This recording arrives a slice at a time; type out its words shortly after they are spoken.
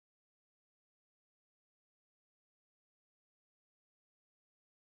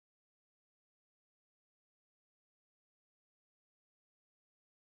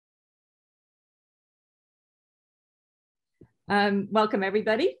Welcome,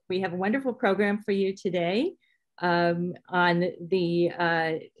 everybody. We have a wonderful program for you today on the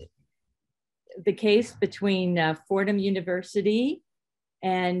case between Fordham University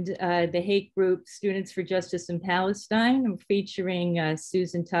and the hate group Students for Justice in Palestine. I'm featuring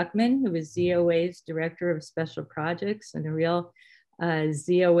Susan Tuchman, who is ZOA's Director of Special Projects and a real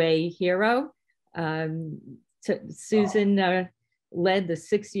ZOA hero. Susan led the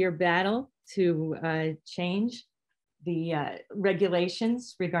 6-year battle to change the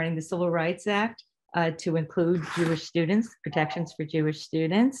regulations regarding the Civil Rights Act to include Jewish students, protections for Jewish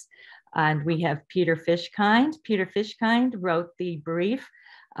students. And we have Peter Fishkind. Peter Fishkind wrote the brief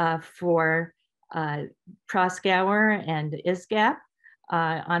for Proskauer and ISGAP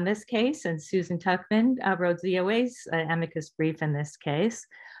on this case, and Susan Tuchman wrote ZOA's amicus brief in this case.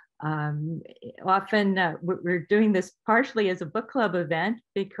 Often we're doing this partially as a book club event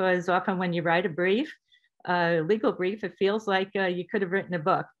because often when you write a brief, legal brief, it feels like you could have written a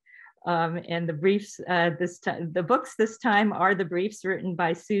book. And the briefs the books this time are the briefs written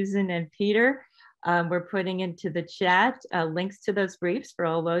by Susan and Peter. We're putting into the chat links to those briefs for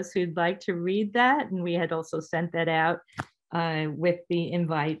all those who'd like to read that. And we had also sent that out with the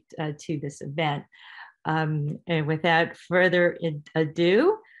invite to this event. And without further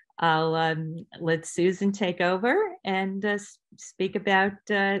ado, I'll let Susan take over and speak about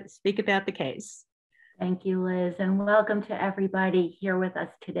the case. Thank you, Liz, and welcome to everybody here with us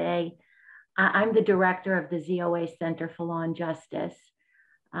today. I'm the director of the ZOA Center for Law and Justice,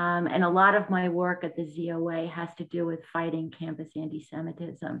 and a lot of my work at the ZOA has to do with fighting campus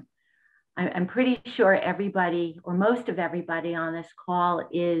anti-Semitism. I'm pretty sure everybody, or most of everybody on this call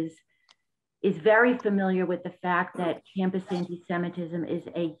is very familiar with the fact that campus anti-Semitism is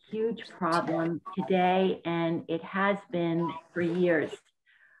a huge problem today, and it has been for years.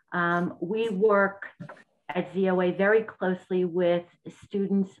 We work at ZOA very closely with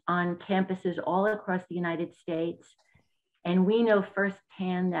students on campuses all across the United States. And we know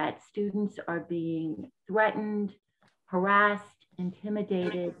firsthand that students are being threatened, harassed,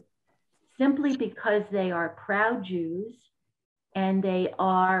 intimidated, simply because they are proud Jews and they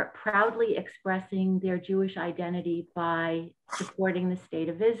are proudly expressing their Jewish identity by supporting the state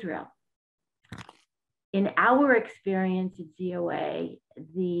of Israel. In our experience at ZOA,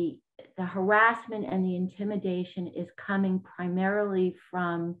 the harassment and the intimidation is coming primarily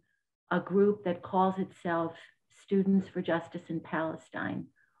from a group that calls itself Students for Justice in Palestine,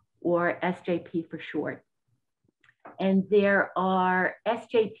 or SJP for short. And there are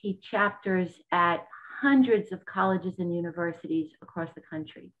SJP chapters at hundreds of colleges and universities across the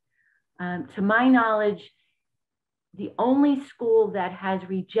country. To my knowledge, the only school that has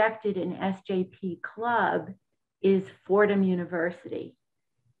rejected an SJP club is Fordham University.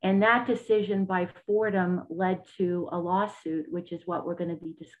 And that decision by Fordham led to a lawsuit, which is what we're going to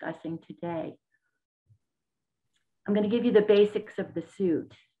be discussing today. I'm going to give you the basics of the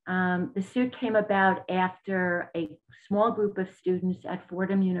suit. The suit came about after a small group of students at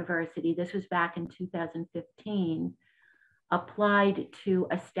Fordham University, this was back in 2015, applied to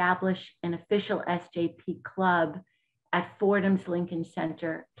establish an official SJP club at Fordham's Lincoln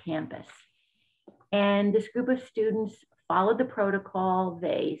Center campus. And this group of students followed the protocol.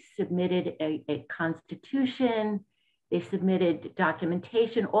 They submitted a constitution, they submitted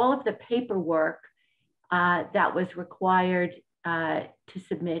documentation, all of the paperwork that was required to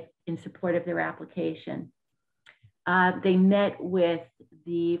submit in support of their application. They met with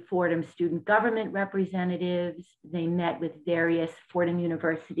the Fordham student government representatives. They met with various Fordham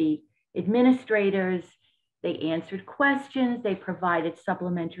University administrators. They answered questions. They provided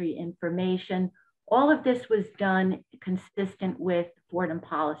supplementary information. All of this was done consistent with Fordham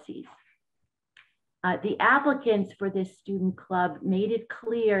policies. The applicants for this student club made it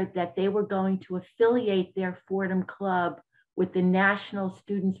clear that they were going to affiliate their Fordham club with the National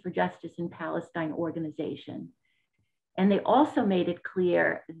Students for Justice in Palestine organization. And they also made it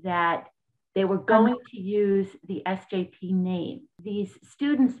clear that they were going to use the SJP name. These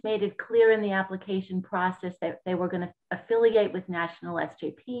students made it clear in the application process that they were going to affiliate with National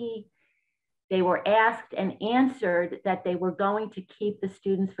SJP. They were asked and answered that they were going to keep the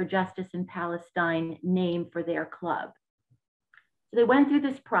Students for Justice in Palestine name for their club. So they went through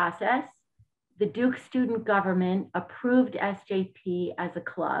this process. The Duke student government approved SJP as a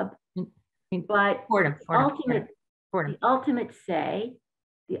club, but the ultimate say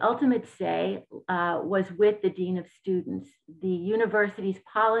was with the Dean of Students. The university's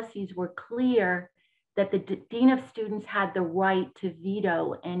policies were clear that the Dean of Students had the right to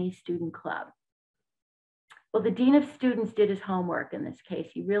veto any student club. Well, the Dean of Students did his homework in this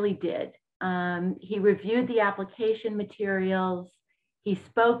case. He really did. He reviewed the application materials. He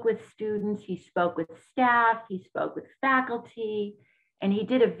spoke with students, he spoke with staff, he spoke with faculty, and he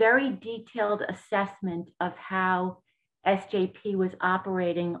did a very detailed assessment of how SJP was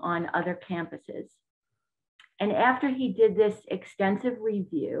operating on other campuses. And after he did this extensive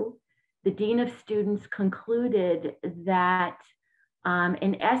review, the Dean of Students concluded that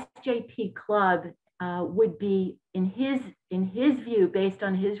an SJP club would be, in his view, based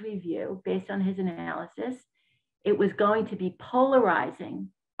on his review, based on his analysis, it was going to be polarizing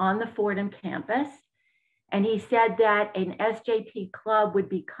on the Fordham campus. And he said that an SJP club would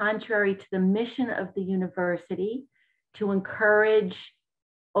be contrary to the mission of the university to encourage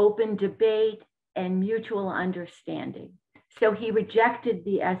open debate and mutual understanding. So he rejected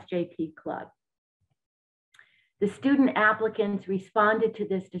the SJP club. The student applicants responded to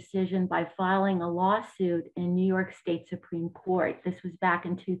this decision by filing a lawsuit in New York State Supreme Court. This was back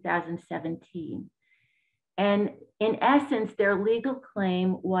in 2017. And in essence, their legal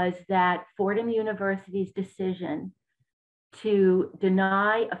claim was that Fordham University's decision to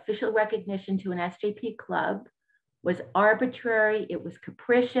deny official recognition to an SJP club was arbitrary, it was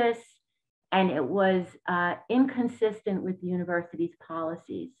capricious, and it was inconsistent with the university's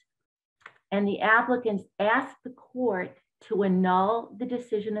policies. And the applicants asked the court to annul the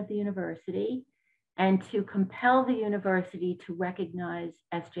decision of the university and to compel the university to recognize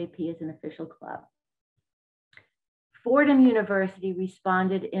SJP as an official club. Fordham University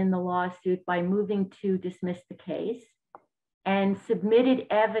responded in the lawsuit by moving to dismiss the case and submitted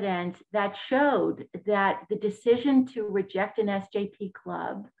evidence that showed that the decision to reject an SJP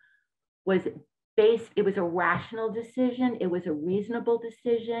club was it was a rational decision, it was a reasonable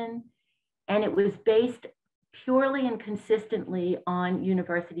decision, and it was based purely and consistently on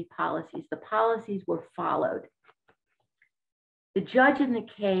university policies. The policies were followed. The judge in the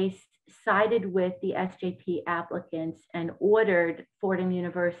case sided with the SJP applicants and ordered Fordham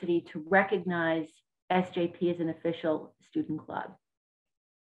University to recognize SJP as an official student club.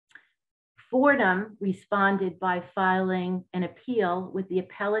 Fordham responded by filing an appeal with the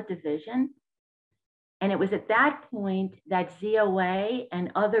appellate division. And it was at that point that ZOA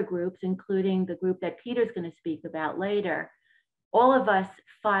and other groups, including the group that Peter's going to speak about later, all of us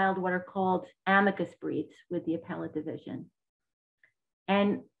filed what are called amicus briefs with the appellate division.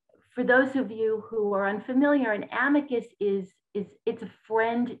 And for those of you who are unfamiliar, an amicus it's a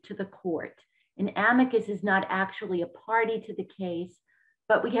friend to the court. An amicus is not actually a party to the case,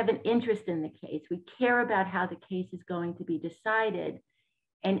 but we have an interest in the case. We care about how the case is going to be decided.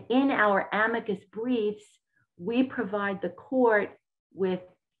 And in our amicus briefs, we provide the court with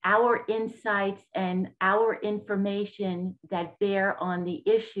our insights and our information that bear on the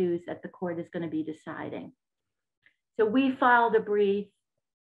issues that the court is going to be deciding. So we filed a brief,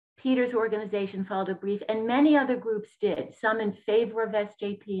 Peter's organization filed a brief, and many other groups did, some in favor of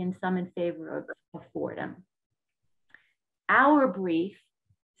SJP and some in favor of Fordham. Our brief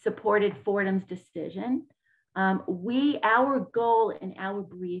supported Fordham's decision. Our goal in our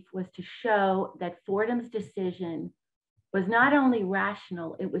brief was to show that Fordham's decision was not only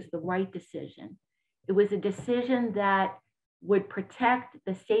rational, it was the right decision. It was a decision that would protect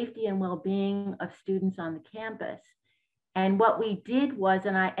the safety and well-being of students on the campus. And what we did was,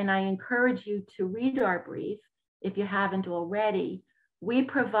 and I encourage you to read our brief if you haven't already, we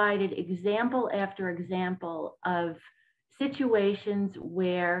provided example after example of situations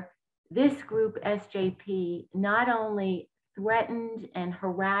where this group, SJP, not only threatened and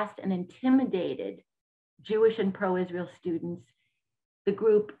harassed and intimidated Jewish and pro-Israel students, the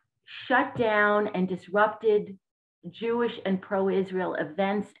group shut down and disrupted Jewish and pro-Israel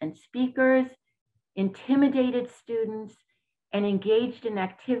events and speakers, intimidated students, and engaged in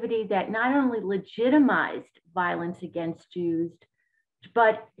activity that not only legitimized violence against Jews,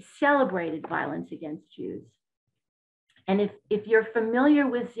 but celebrated violence against Jews. And if you're familiar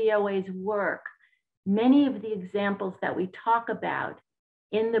with ZOA's work, many of the examples that we talk about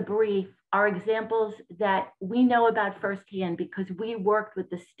in the brief are examples that we know about firsthand because we worked with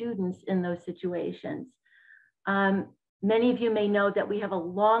the students in those situations. Many of you may know that we have a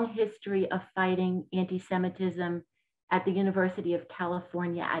long history of fighting anti-Semitism at the University of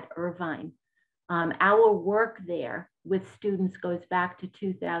California at Irvine. Our work there with students goes back to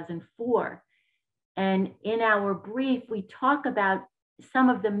 2004. And in our brief, we talk about some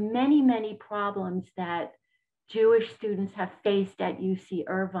of the many, many problems that Jewish students have faced at UC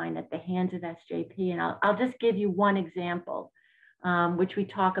Irvine at the hands of SJP. And I'll just give you one example, which we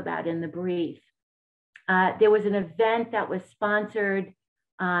talk about in the brief. There was an event that was sponsored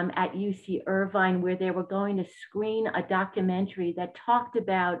at UC Irvine where they were going to screen a documentary that talked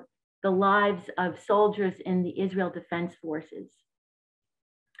about the lives of soldiers in the Israel Defense Forces.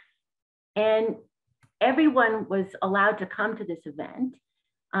 And everyone was allowed to come to this event.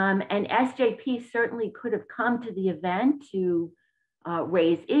 And SJP certainly could have come to the event to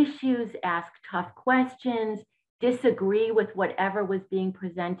raise issues, ask tough questions, disagree with whatever was being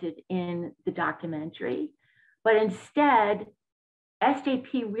presented in the documentary. But instead,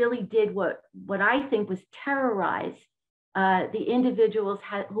 SJP really did what I think was terrorize the individuals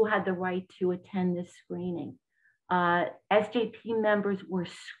who had the right to attend this screening. SJP members were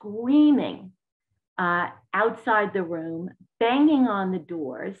screaming outside the room, banging on the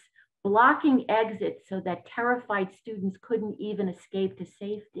doors, blocking exits so that terrified students couldn't even escape to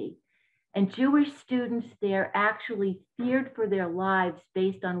safety. And Jewish students there actually feared for their lives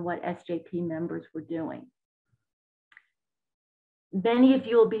based on what SJP members were doing. Many of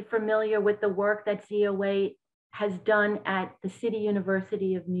you will be familiar with the work that ZOA has done at the City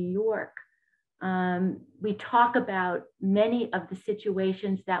University of New York. We talk about many of the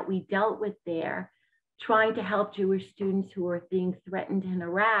situations that we dealt with there, trying to help Jewish students who are being threatened and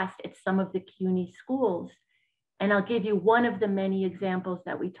harassed at some of the CUNY schools. And I'll give you one of the many examples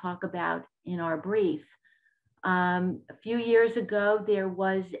that we talk about in our brief. A few years ago, there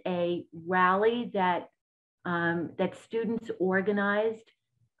was a rally that students organized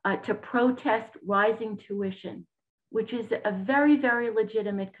to protest rising tuition, which is a very, very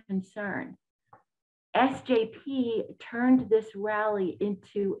legitimate concern. SJP turned this rally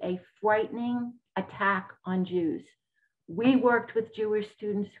into a frightening attack on Jews. We worked with Jewish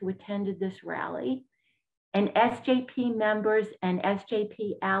students who attended this rally, and SJP members and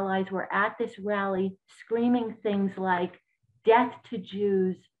SJP allies were at this rally screaming things like, "Death to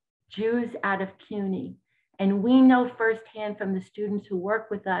Jews, Jews out of CUNY." And we know firsthand from the students who work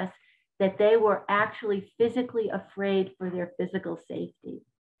with us that they were actually physically afraid for their physical safety.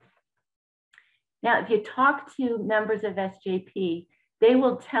 Now, if you talk to members of SJP, they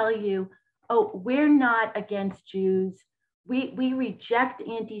will tell you, oh, we're not against Jews. We reject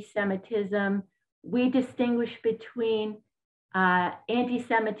anti-Semitism. We distinguish between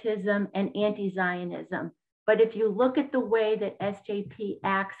anti-Semitism and anti-Zionism. But if you look at the way that SJP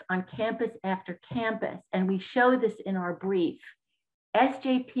acts on campus after campus, and we show this in our brief,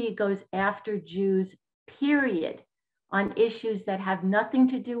 SJP goes after Jews, period, on issues that have nothing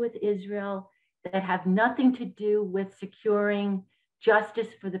to do with Israel, that have nothing to do with securing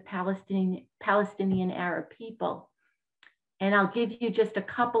justice for the Palestinian Arab people. And I'll give you just a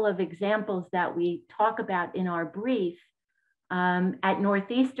couple of examples that we talk about in our brief. At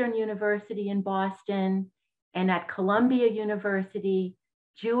Northeastern University in Boston and at Columbia University,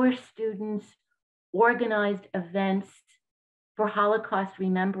 Jewish students organized events for Holocaust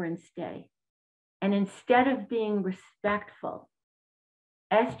Remembrance Day. And instead of being respectful,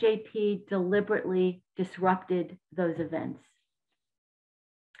 SJP deliberately disrupted those events.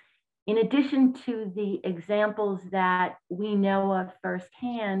 In addition to the examples that we know of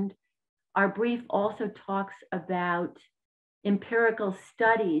firsthand, our brief also talks about empirical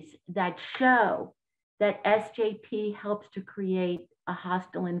studies that show that SJP helps to create a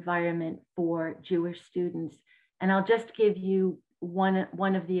hostile environment for Jewish students. And I'll just give you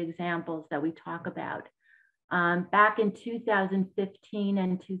one of the examples that we talk about. Back in 2015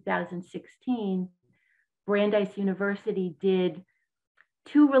 and 2016, Brandeis University did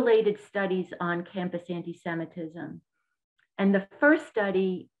 2 related studies on campus anti-Semitism. And the first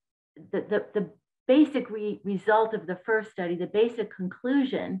study, the basic result of the first study, the basic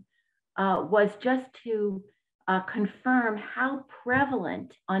conclusion was just to confirm how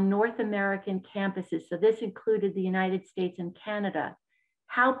prevalent on North American campuses, so this included the United States and Canada,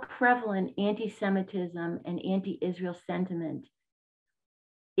 how prevalent anti-Semitism and anti-Israel sentiment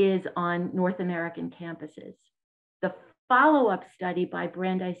is on North American campuses. The follow-up study by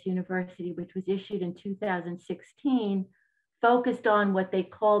Brandeis University, which was issued in 2016, focused on what they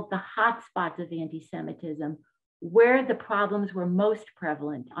called the hotspots of anti-Semitism, where the problems were most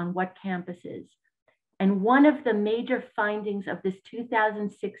prevalent, on what campuses. And one of the major findings of this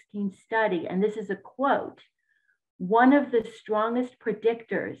 2016 study, and this is a quote, "One of the strongest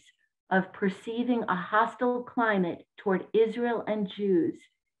predictors of perceiving a hostile climate toward Israel and Jews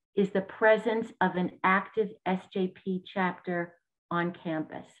is the presence of an active SJP chapter on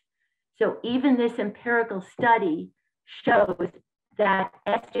campus." So even this empirical study shows that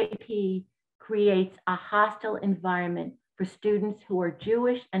SJP creates a hostile environment for students who are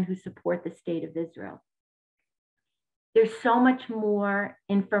Jewish and who support the state of Israel. There's so much more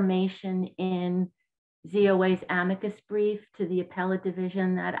information in ZOA's amicus brief to the appellate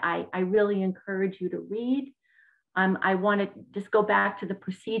division that I really encourage you to read. I want to just go back to the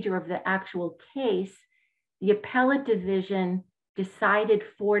procedure of the actual case. The appellate division decided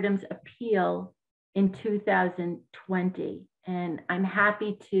Fordham's appeal in 2020. And I'm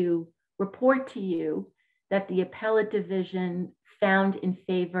happy to report to you that the appellate division found in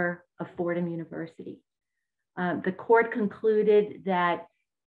favor of Fordham University. The court concluded that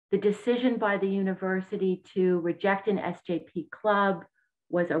the decision by the university to reject an SJP club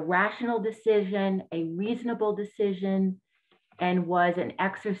was a rational decision, a reasonable decision, and was an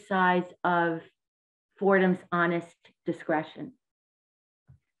exercise of Fordham's honest discretion.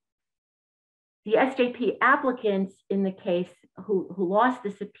 The SJP applicants in the case who lost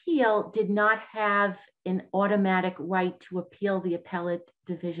this appeal did not have an automatic right to appeal the appellate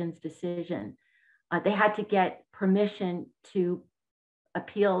division's decision. They had to get permission to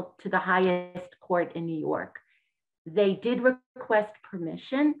appeal to the highest court in New York. They did request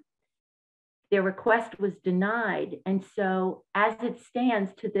permission. Their request was denied. And so as it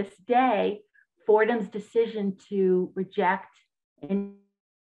stands to this day, Fordham's decision to reject a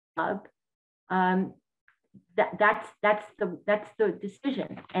club, that's the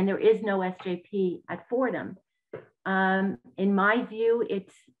decision. And there is no SJP at Fordham. In my view,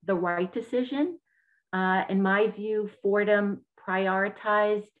 it's the right decision. In my view, Fordham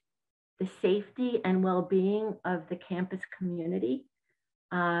prioritized the safety and well-being of the campus community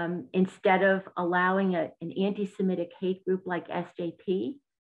instead of allowing an anti-Semitic hate group like SJP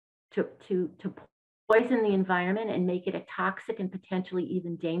to poison the environment and make it a toxic and potentially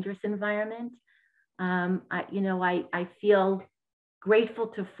even dangerous environment. I feel grateful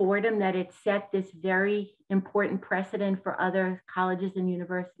to Fordham that it set this very important precedent for other colleges and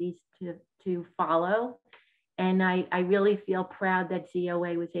universities to follow. And I really feel proud that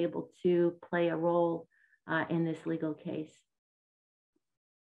ZOA was able to play a role in this legal case.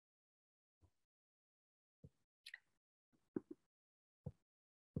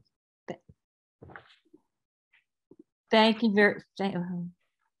 Thank you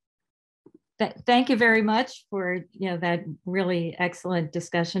very much for that really excellent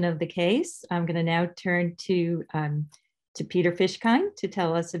discussion of the case. I'm going to now turn to Peter Fishkind to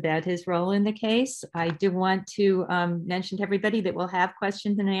tell us about his role in the case. I do want to mention to everybody that we'll have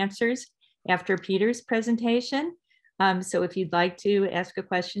questions and answers after Peter's presentation. So if you'd like to ask a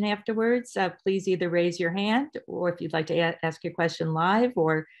question afterwards, please either raise your hand, or if you'd like to ask your question live,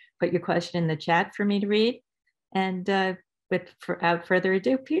 or put your question in the chat for me to read. And without further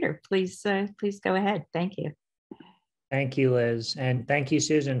ado, Peter, please go ahead. Thank you. Thank you, Liz. And thank you,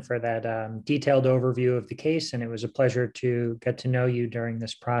 Susan, for that detailed overview of the case. And it was a pleasure to get to know you during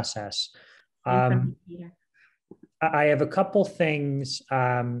this process. I have a couple things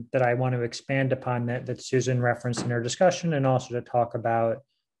that I want to expand upon that Susan referenced in her discussion, and also to talk about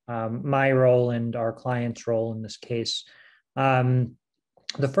my role and our client's role in this case.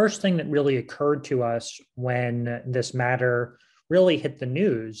 The first thing that really occurred to us when this matter really hit the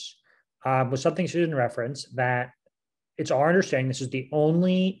news was something Susan referenced, that it's our understanding this is the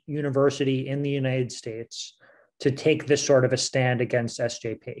only university in the United States to take this sort of a stand against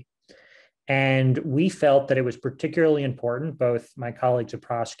SJP. And we felt that it was particularly important, both my colleagues at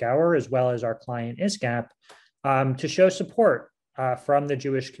Proskauer as well as our client ISGAP, to show support from the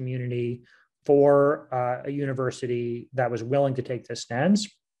Jewish community for a university that was willing to take this stance.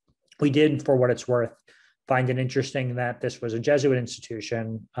 We did, for what it's worth, find it interesting that this was a Jesuit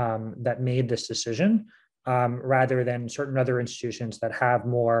institution that made this decision, rather than certain other institutions that have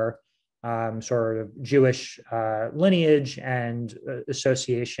more sort of Jewish lineage and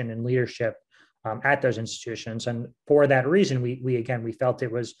association and leadership at those institutions. And for that reason, we felt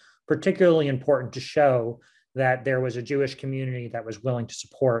it was particularly important to show that there was a Jewish community that was willing to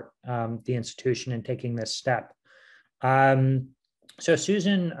support the institution in taking this step. So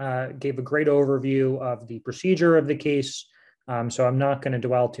Susan gave a great overview of the procedure of the case, so I'm not going to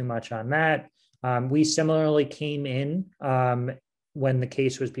dwell too much on that. We similarly came in when the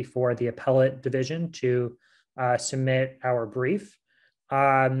case was before the appellate division to submit our brief.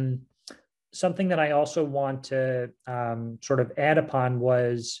 Something that I also want to sort of add upon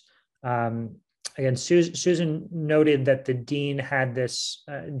was, again, Susan noted that the dean had this,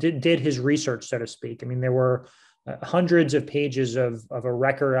 did his research, so to speak. I mean, there were hundreds of pages of a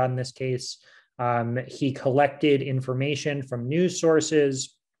record on this case. He collected information from news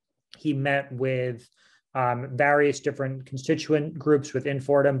sources. He met with various different constituent groups within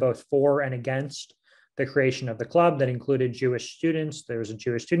Fordham, both for and against the creation of the club. That included Jewish students. There was a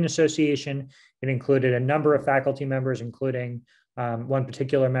Jewish Student Association. It included a number of faculty members, including one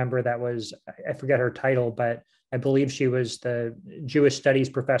particular member that was, I forget her title, but I believe she was the Jewish Studies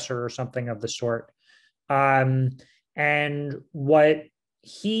professor or something of the sort. And what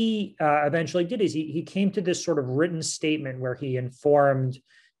he eventually did is he came to this sort of written statement where he informed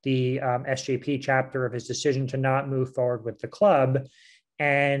the SJP chapter of his decision to not move forward with the club.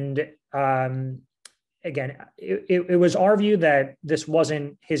 And again, it was our view that this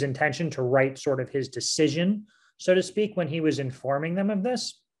wasn't his intention to write sort of his decision, so to speak, when he was informing them of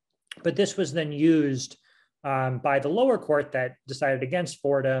this. But this was then used by the lower court that decided against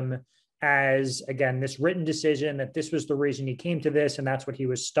Fordham as, again, this written decision that this was the reason he came to this, and that's what he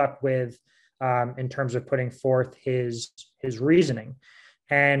was stuck with in terms of putting forth his reasoning.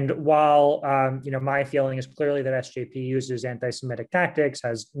 And while my feeling is clearly that SJP uses anti-Semitic tactics,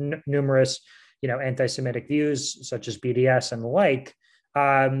 has numerous anti-Semitic views such as BDS and the like,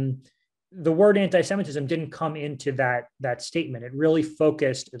 the word anti-Semitism didn't come into that statement. It really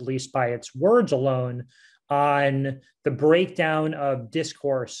focused, at least by its words alone, on the breakdown of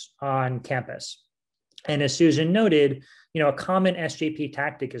discourse on campus. And as Susan noted, a common SJP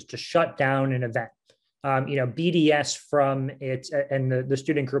tactic is to shut down an event. BDS from its, and the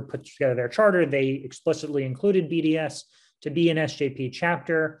student group put together their charter, they explicitly included BDS to be an SJP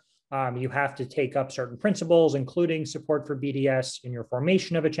chapter. You have to take up certain principles, including support for BDS in your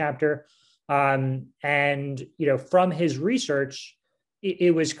formation of a chapter. And from his research,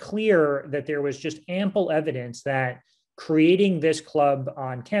 it was clear that there was just ample evidence that creating this club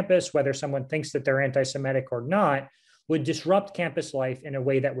on campus, whether someone thinks that they're anti-Semitic or not, would disrupt campus life in a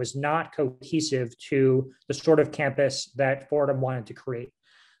way that was not cohesive to the sort of campus that Fordham wanted to create.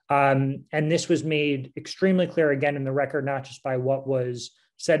 And this was made extremely clear, again, in the record, not just by what was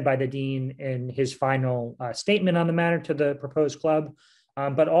said by the dean in his final statement on the matter to the proposed club,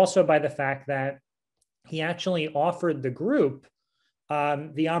 but also by the fact that he actually offered the group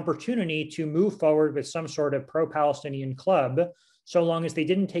the opportunity to move forward with some sort of pro-Palestinian club, so long as they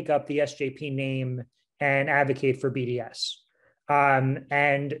didn't take up the SJP name and advocate for BDS.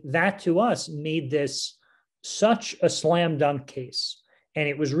 And that to us made this such a slam dunk case. And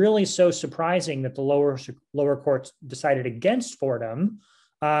it was really so surprising that the lower courts decided against Fordham,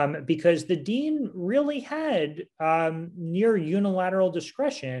 because the dean really had near unilateral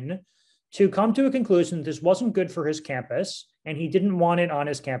discretion to come to a conclusion that this wasn't good for his campus, and he didn't want it on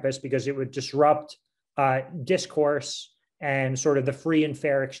his campus because it would disrupt discourse and sort of the free and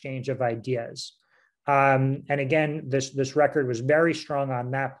fair exchange of ideas. And again, this record was very strong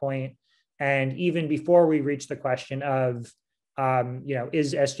on that point. And even before we reached the question of,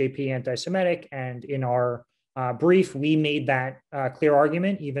 is SJP anti-Semitic? And in our brief, we made that clear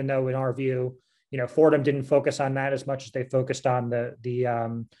argument, even though in our view, Fordham didn't focus on that as much as they focused on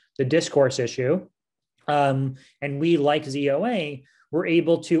the discourse issue. And we, like ZOA, were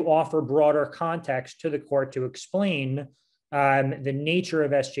able to offer broader context to the court to explain the nature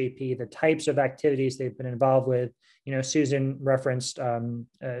of SJP, the types of activities they've been involved with. Susan referenced an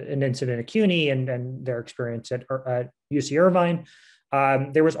incident at CUNY and their experience at UC Irvine.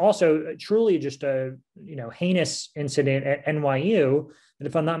 There was also truly just a heinous incident at NYU that,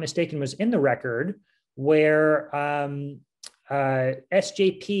 if I'm not mistaken, was in the record, where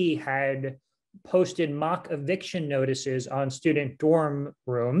SJP had posted mock eviction notices on student dorm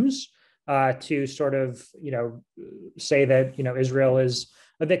rooms to sort of say that Israel is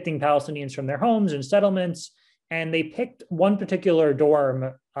evicting Palestinians from their homes and settlements. And they picked one particular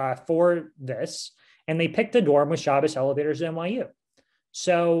dorm for this, and they picked a dorm with Shabbos elevators at NYU.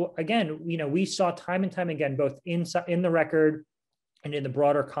 So again, we saw time and time again, both in the record and in the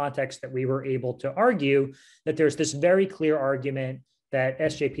broader context, that we were able to argue that there's this very clear argument that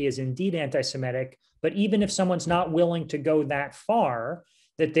SJP is indeed anti-Semitic, but even if someone's not willing to go that far,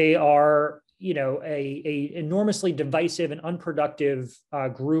 that they are, a enormously divisive and unproductive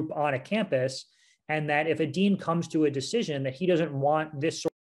group on a campus, and that if a dean comes to a decision that he doesn't want this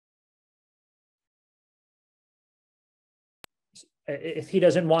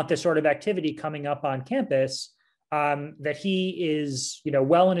sort of activity coming up on campus, that he is,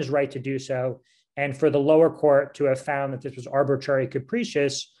 well in his right to do so. And for the lower court to have found that this was arbitrary,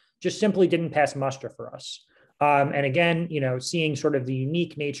 capricious, just simply didn't pass muster for us. And again, seeing sort of the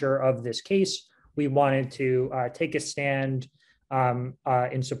unique nature of this case, we wanted to take a stand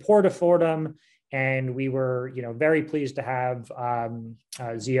in support of Fordham. And we were, very pleased to have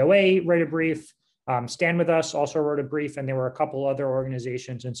ZOA write a brief. Stand With Us also wrote a brief, and there were a couple other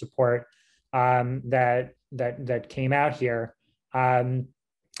organizations in support that came out here. And,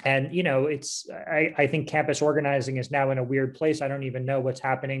 I think campus organizing is now in a weird place. I don't even know what's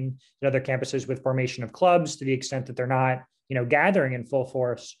happening at other campuses with formation of clubs, to the extent that they're not, gathering in full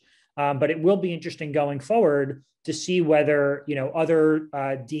force. But it will be interesting going forward to see whether, other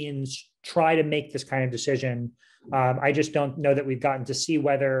deans try to make this kind of decision. I just don't know that we've gotten to see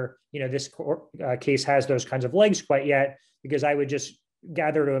whether, this case has those kinds of legs quite yet, because I would just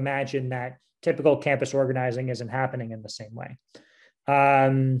gather to imagine that typical campus organizing isn't happening in the same way.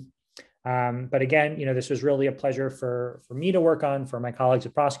 But again, this was really a pleasure for me to work on, for my colleagues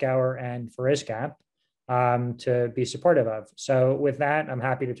at Proskauer and for ISGAP to be supportive of. So with that, I'm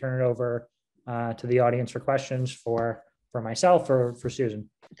happy to turn it over to the audience for questions for myself or for Susan.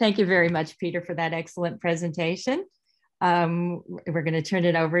 Thank you very much, Peter, for that excellent presentation. We're going to turn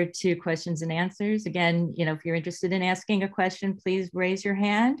it over to questions and answers. Again, if you're interested in asking a question, please raise your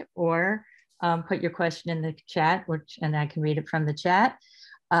hand or put your question in the chat, and I can read it from the chat.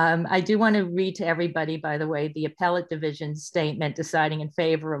 I do want to read to everybody, by the way, the appellate division's statement deciding in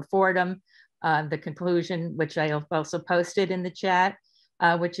favor of Fordham, the conclusion, which I also posted in the chat,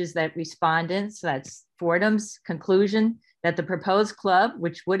 which is that respondents, that's Fordham's conclusion, that the proposed club,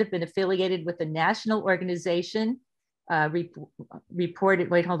 which would have been affiliated with the national organization, reported,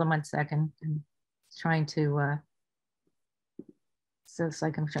 wait, hold on one second. I'm trying to, so it's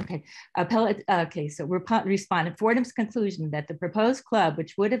like, okay. So responded, Fordham's conclusion that the proposed club,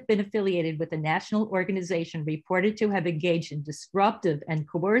 which would have been affiliated with a national organization reported to have engaged in disruptive and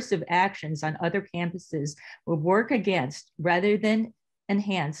coercive actions on other campuses, would work against, rather than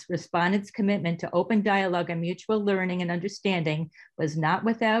enhance, respondents' commitment to open dialogue and mutual learning and understanding, was not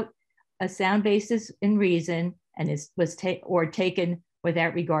without a sound basis in reason, and was taken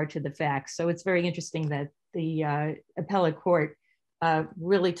without regard to the facts. So it's very interesting that the appellate court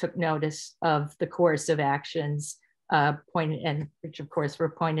really took notice of the coercive actions which of course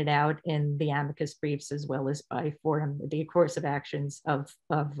were pointed out in the amicus briefs as well as by Fordham, the coercive actions of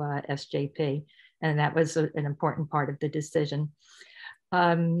SJP. And that was an important part of the decision.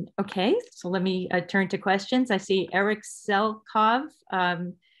 Okay, so let me turn to questions. I see Eric Selkov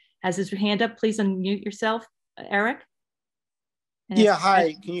has his hand up. Please unmute yourself, Eric. Yeah,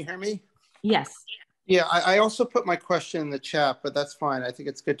 hi, can you hear me? Yes. Yeah, I also put my question in the chat, but that's fine. I think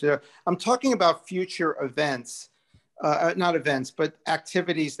it's good to, I'm talking about future events, not events, but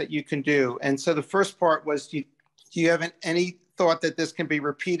activities that you can do. And so the first part was, do you have any thought that this can be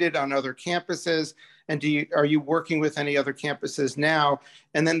repeated on other campuses? And are you working with any other campuses now?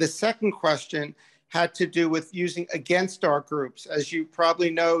 And then the second question had to do with using against our groups. As you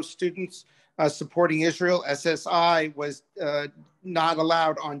probably know, students supporting Israel, SSI, was not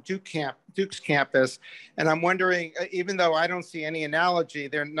allowed on Duke's campus. And I'm wondering, even though I don't see any analogy,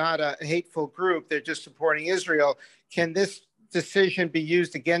 they're not a hateful group, they're just supporting Israel, can this decision be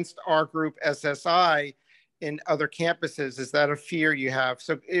used against our group, SSI, in other campuses? Is that a fear you have?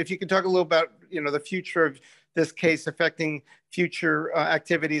 So if you could talk a little about, the future of this case affecting future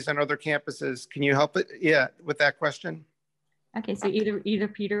activities on other campuses. Can you help it? Yeah, with that question. Okay, so either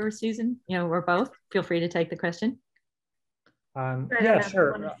Peter or Susan, or both, feel free to take the question. Yeah,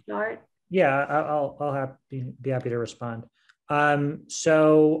 sure. Want to start? Yeah, I'll be happy to respond.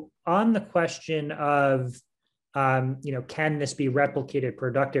 So on the question of, can this be replicated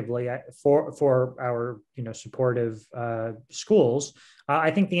productively for our, supportive schools?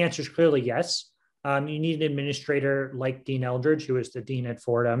 I think the answer is clearly yes. You need an administrator like Dean Eldridge, who is the dean at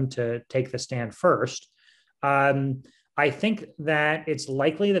Fordham, to take the stand first. I think that it's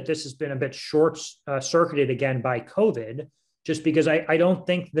likely that this has been a bit short-circuited again by COVID, just because I don't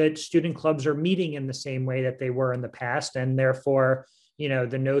think that student clubs are meeting in the same way that they were in the past. And therefore,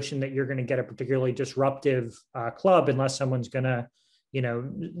 the notion that you're going to get a particularly disruptive club, unless someone's going to,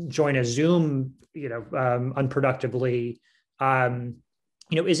 join a Zoom, unproductively,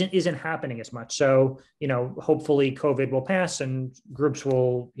 isn't happening as much. So, hopefully COVID will pass and groups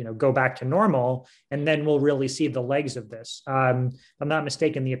will, go back to normal, and then we'll really see the legs of this. If I'm not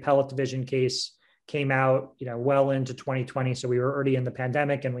mistaken, the appellate division case came out, well into 2020. So we were already in the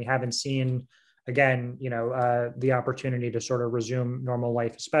pandemic, and we haven't seen, again, the opportunity to sort of resume normal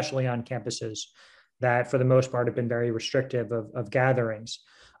life, especially on campuses that for the most part have been very restrictive of gatherings.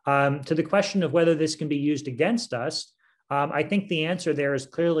 To the question of whether this can be used against us, I think the answer there is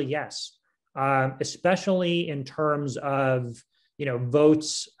clearly yes, especially in terms of,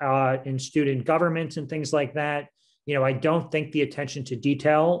 votes in student government and things like that. I don't think the attention to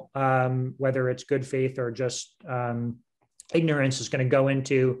detail, whether it's good faith or just ignorance, is going to go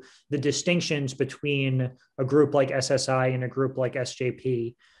into the distinctions between a group like SSI and a group like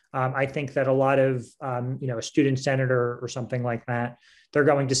SJP. I think that a lot of, a student senator or something like that, they're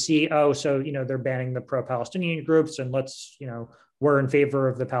going to see, so, they're banning the pro-Palestinian groups, and we're in favor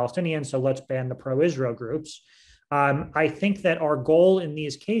of the Palestinians, so let's ban the pro-Israel groups. I think that our goal in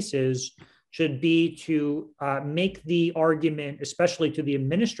these cases should be to make the argument, especially to the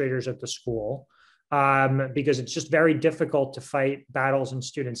administrators at the school, because it's just very difficult to fight battles in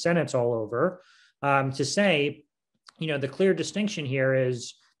student senates all over, to say, the clear distinction here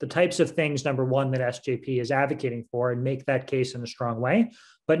is the types of things, number one, that SJP is advocating for, and make that case in a strong way.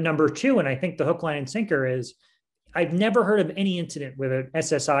 But number two, and I think the hook, line, and sinker is, I've never heard of any incident with an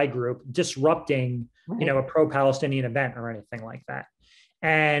SSI group disrupting, a pro-Palestinian event or anything like that.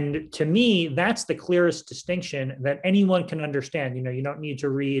 And to me, that's the clearest distinction that anyone can understand. You don't need to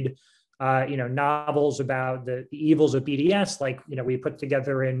read, novels about the evils of BDS, like, we put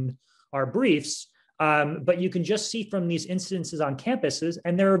together in our briefs. But you can just see from these incidences on campuses,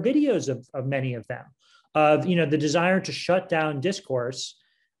 and there are videos of many of them, of, the desire to shut down discourse.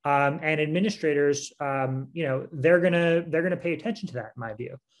 And administrators, they're gonna pay attention to that, in my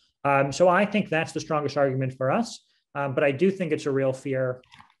view. So I think that's the strongest argument for us. But I do think it's a real fear,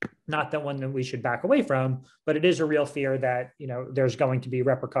 not that one that we should back away from, but it is a real fear that, there's going to be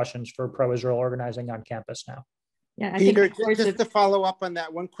repercussions for pro-Israel organizing on campus now. Yeah, Peter, just to follow up on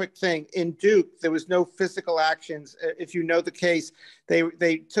that, one quick thing. In Duke, there was no physical actions. If you know the case,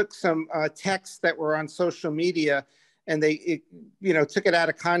 they took some texts that were on social media, and they took it out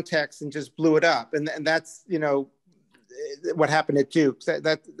of context and just blew it up. And that's, what happened at Duke.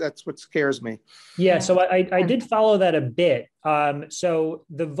 That's what scares me. Yeah, so I did follow that a bit. So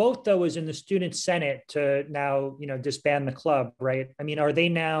the vote, though, is in the Student Senate to now, disband the club, right? I mean, are they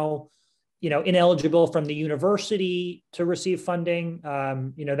now, ineligible from the university to receive funding?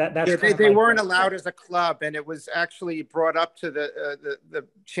 That's they weren't allowed as a club, and it was actually brought up to the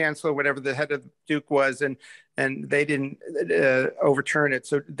chancellor, whatever the head of Duke was, and they didn't overturn it.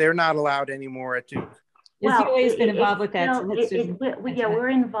 So they're not allowed anymore at Duke. Well, ZOA has been involved with that. We're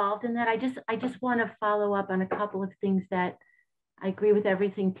involved in that. I just want to follow up on a couple of things that I agree with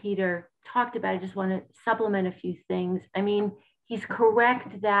everything Peter talked about. I just want to supplement a few things. I mean, he's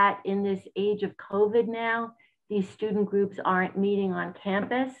correct that in this age of COVID now, these student groups aren't meeting on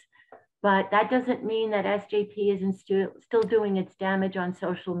campus, but that doesn't mean that SJP isn't still doing its damage on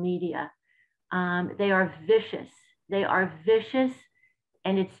social media. They are vicious. They are vicious,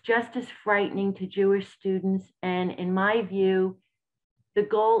 and it's just as frightening to Jewish students. And in my view, the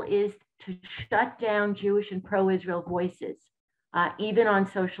goal is to shut down Jewish and pro-Israel voices, even on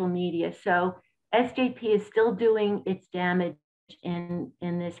social media. So SJP is still doing its damage in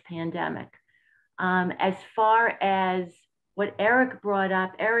this pandemic. As far as what Eric brought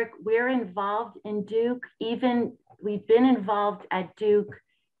up, Eric, we're involved in Duke. We've been involved at Duke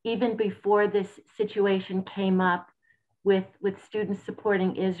even before this situation came up with students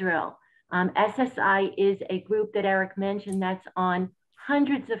supporting Israel. SSI is a group that Eric mentioned that's on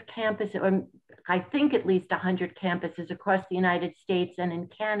hundreds of campuses, or I think at least 100 campuses across the United States and in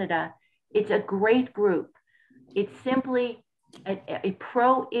Canada. It's a great group. It's simply a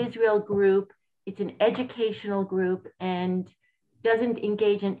pro-Israel group. It's an educational group and doesn't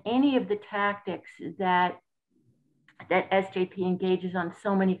engage in any of the tactics that SJP engages on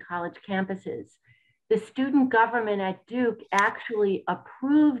so many college campuses. The student government at Duke actually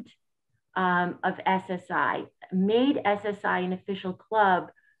approved of SSI, made SSI an official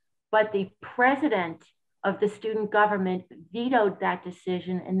club, but the president of the student government vetoed that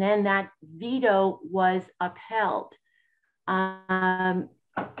decision, and then that veto was upheld.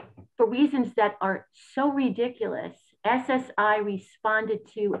 For reasons that are so ridiculous, SSI responded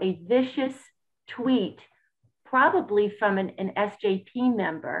to a vicious tweet, probably from an SJP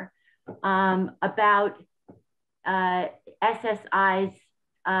member, about SSI's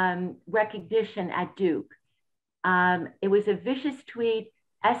recognition at Duke. It was a vicious tweet.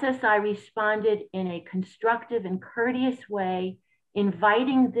 SSI responded in a constructive and courteous way,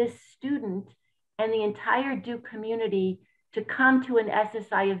 inviting this student and the entire Duke community to come to an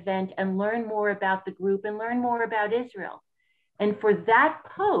SSI event and learn more about the group and learn more about Israel. And for that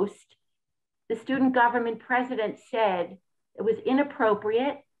post, the student government president said it was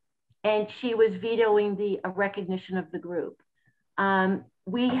inappropriate and she was vetoing the recognition of the group.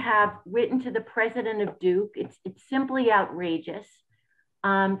 We have written to the president of Duke. It's simply outrageous.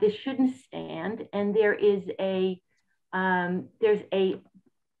 This shouldn't stand. And there is there's a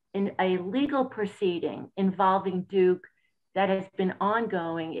legal proceeding involving Duke that has been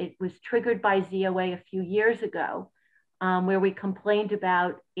ongoing. It was triggered by ZOA a few years ago, where we complained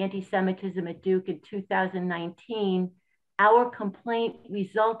about anti-Semitism at Duke in 2019. Our complaint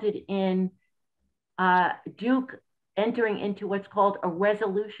resulted in Duke entering into what's called a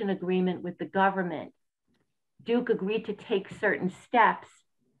resolution agreement with the government. Duke agreed to take certain steps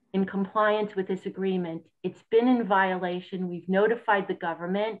in compliance with this agreement. It's been in violation. We've notified the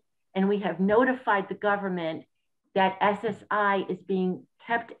government, and we have notified the government that SSI is being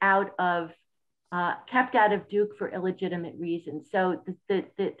kept out of Duke for illegitimate reasons. So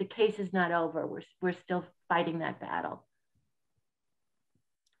the case is not over. We're still fighting that battle.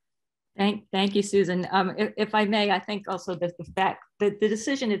 Thank you, Susan. If I may, I think also that the fact that the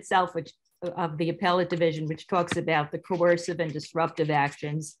decision itself, which of the appellate division, which talks about the coercive and disruptive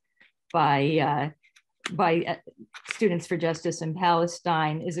actions by Students for Justice in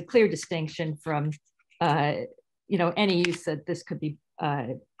Palestine, is a clear distinction from any use that this could be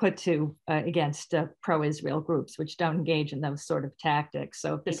put to against pro-Israel groups, which don't engage in those sort of tactics.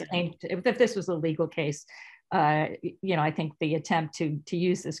 So if this was a legal case, I think the attempt to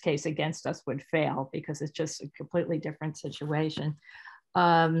use this case against us would fail, because it's just a completely different situation.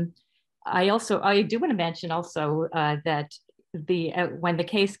 I do want to mention also that when the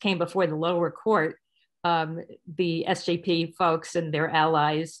case came before the lower court, the SJP folks and their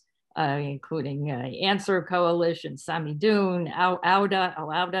allies, including Answer Coalition, Samidun,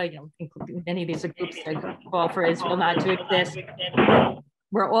 Al-Auda, including many of these groups that call for Israel not to exist.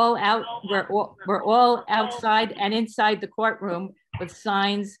 We're all outside and inside the courtroom with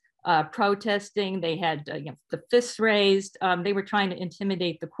signs protesting. They had the fists raised. They were trying to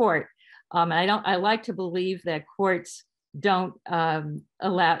intimidate the court. I like to believe that courts don't don't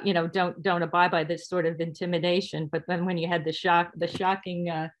abide by this sort of intimidation. But then when you had the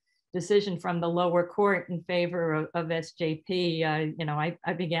shocking decision from the lower court in favor of SJP,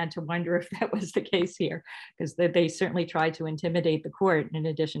 I began to wonder if that was the case here, because they certainly tried to intimidate the court in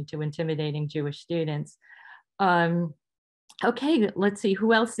addition to intimidating Jewish students. Okay, let's see,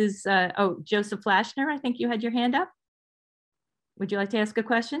 who else is, Joseph Flashner, I think you had your hand up. Would you like to ask a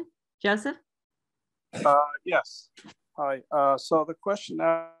question, Joseph? Yes. Hi. So the question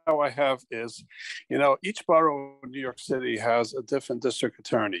now I have is, each borough in New York City has a different district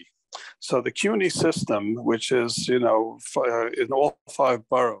attorney. So the CUNY system, which is, in all 5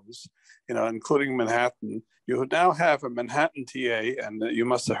 boroughs, including Manhattan, you now have a Manhattan TA, and you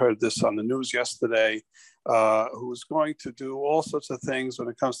must have heard this on the news yesterday, who's going to do all sorts of things when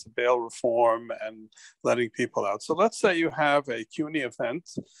it comes to bail reform and letting people out. So let's say you have a CUNY event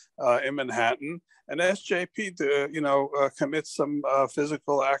in Manhattan, and SJP, commits some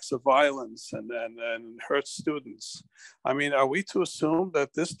physical acts of violence and hurts students. I mean, are we to assume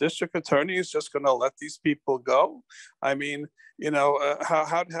that this district attorney is just going to let these people go? I mean,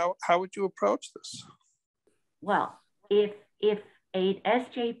 how would you approach this? Well, if an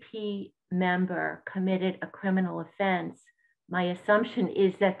SJP member committed a criminal offense, my assumption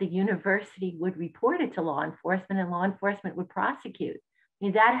is that the university would report it to law enforcement, and law enforcement would prosecute. I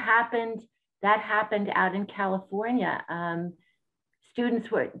mean, that happened out in California. Students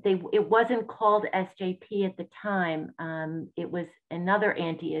it wasn't called SJP at the time. It was another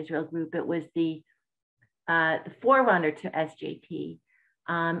anti-Israel group. It was the forerunner to SJP.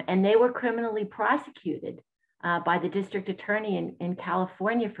 And they were criminally prosecuted by the district attorney in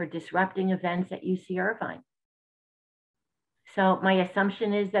California for disrupting events at UC Irvine. So my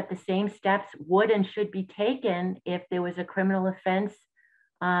assumption is that the same steps would and should be taken if there was a criminal offense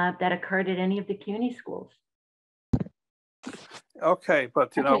that occurred at any of the CUNY schools. Okay,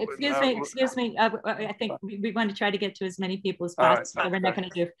 but excuse me. I think we want to try to get to as many people as possible. Right.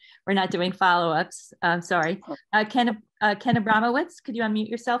 So we're not doing follow-ups. I'm sorry. Ken Abramowitz, could you unmute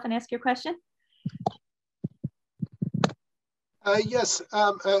yourself and ask your question? Yes,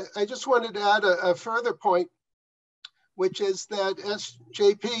 I just wanted to add a further point, which is that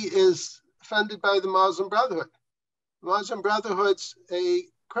SJP is funded by the Muslim Brotherhood. The Muslim Brotherhood's a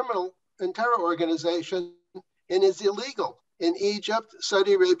criminal and terror organization and is illegal in Egypt,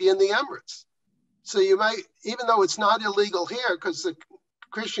 Saudi Arabia, and the Emirates. So you might, even though it's not illegal here, because the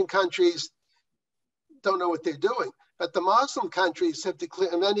Christian countries don't know what they're doing, but the Muslim countries have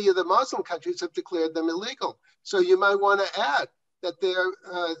declared, many of the Muslim countries have declared them illegal. So you might want to add that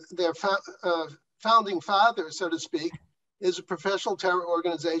their founding father, so to speak, is a professional terror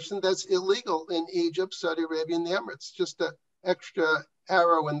organization that's illegal in Egypt, Saudi Arabia, and the Emirates. Just an extra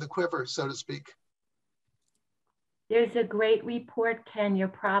arrow in the quiver, so to speak. There's a great report, Ken, you're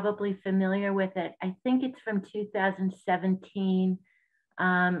probably familiar with it. I think it's from 2017,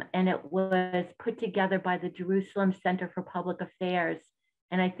 and it was put together by the Jerusalem Center for Public Affairs.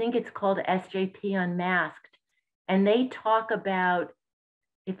 And I think it's called SJP Unmasked. And they talk about,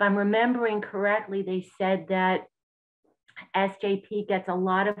 if I'm remembering correctly, they said that SJP gets a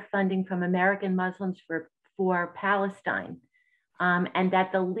lot of funding from American Muslims for Palestine, and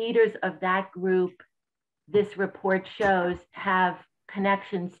that the leaders of that group, this report shows, have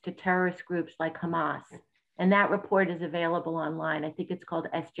connections to terrorist groups like Hamas. And that report is available online. I think it's called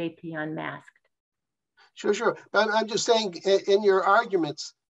SJP Unmasked. Sure. But I'm just saying, in your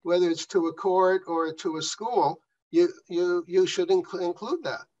arguments, whether it's to a court or to a school, you should include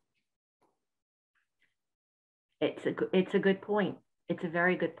that. It's a good point. It's a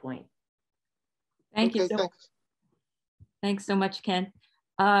very good point. Thank you. Thanks so much, Ken.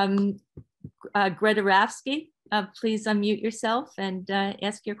 Greta Rafsky, please unmute yourself and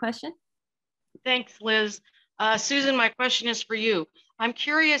ask your question. Thanks, Liz. Susan, my question is for you. I'm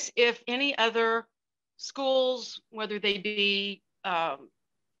curious if any other schools, whether they be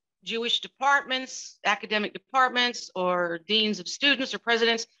Jewish departments, academic departments, or deans of students or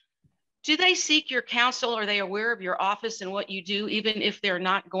presidents, do they seek your counsel? Are they aware of your office and what you do, even if they're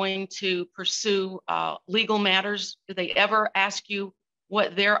not going to pursue legal matters? Do they ever ask you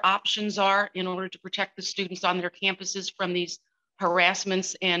what their options are in order to protect the students on their campuses from these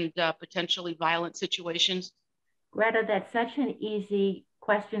harassments and potentially violent situations? Greta, that's such an easy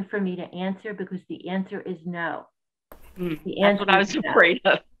question for me to answer because the answer is no. That's what I was afraid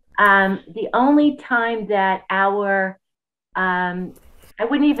of. The only time that I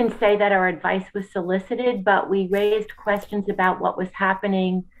wouldn't even say that our advice was solicited, but we raised questions about what was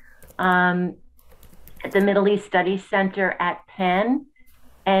happening at the Middle East Studies Center at Penn.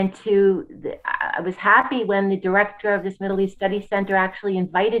 And I was happy when the director of this Middle East Studies Center actually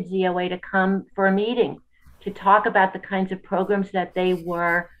invited ZOA to come for a meeting to talk about the kinds of programs that they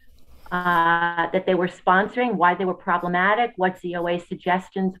were sponsoring, why they were problematic, what ZOA's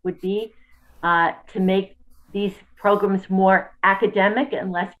suggestions would be to make these programs more academic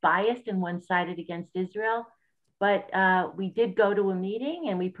and less biased and one-sided against Israel. But we did go to a meeting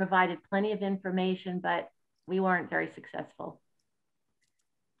and we provided plenty of information, but we weren't very successful.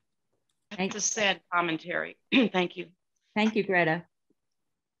 It's a sad commentary. Thank you. Thank you, Greta.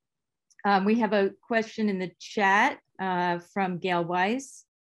 We have a question in the chat from Gail Weiss,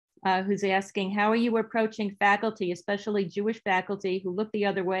 who's asking, how are you approaching faculty, especially Jewish faculty, who look the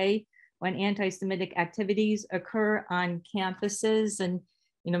other way when anti-Semitic activities occur on campuses? And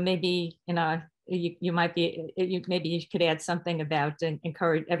maybe maybe you could add something about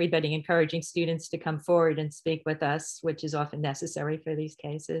encouraging students to come forward and speak with us, which is often necessary for these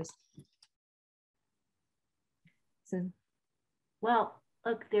cases. Well,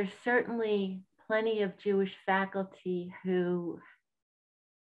 look, there's certainly plenty of Jewish faculty who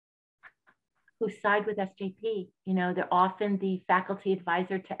side with SJP. They're often the faculty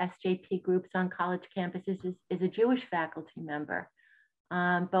advisor to SJP groups on college campuses is a Jewish faculty member.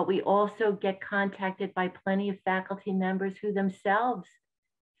 But we also get contacted by plenty of faculty members who themselves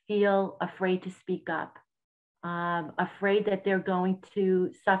feel afraid to speak up, afraid that they're going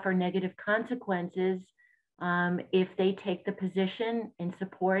to suffer negative consequences if they take the position in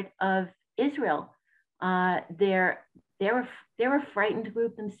support of Israel. They're a frightened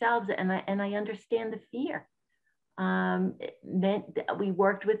group themselves, and I understand the fear. We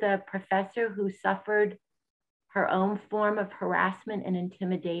worked with a professor who suffered her own form of harassment and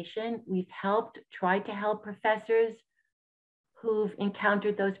intimidation. We've tried to help professors who've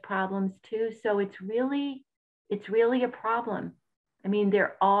encountered those problems too. So it's really a problem. I mean,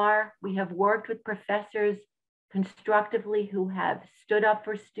 we have worked with professors constructively who have stood up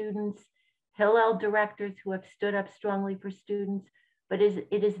for students, Hillel directors who have stood up strongly for students, but it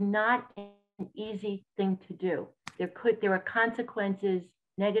is not an easy thing to do. There are consequences,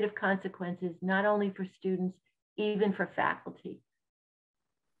 negative consequences, not only for students, even for faculty.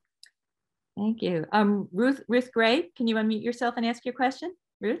 Thank you. Ruth Gray, can you unmute yourself and ask your question?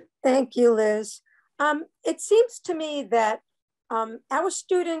 Ruth? Thank you, Liz. It seems to me that our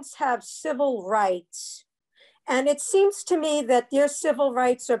students have civil rights, and it seems to me that their civil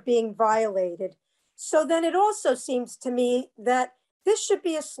rights are being violated. So then it also seems to me that this should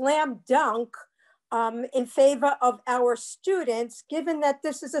be a slam dunk in favor of our students, given that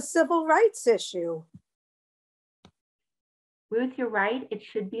this is a civil rights issue. Ruth, you're right. It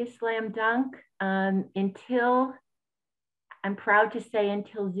should be a slam dunk. Until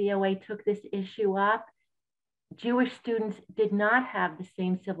ZOA took this issue up, Jewish students did not have the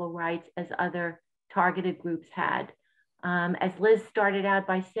same civil rights as other targeted groups had. As Liz started out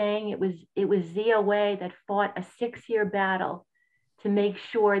by saying, it was ZOA that fought a 6-year battle to make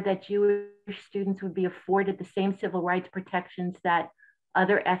sure that Jewish students would be afforded the same civil rights protections that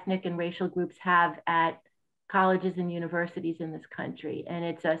other ethnic and racial groups have at colleges and universities in this country. And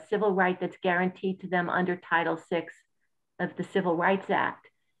it's a civil right that's guaranteed to them under Title VI of the Civil Rights Act.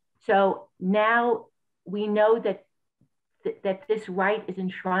 So now we know that this right is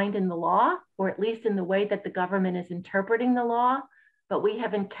enshrined in the law, or at least in the way that the government is interpreting the law. but we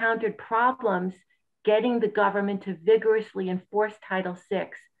have encountered problems getting the government to vigorously enforce Title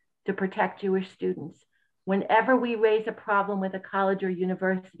VI to protect Jewish students. Whenever we raise a problem with a college or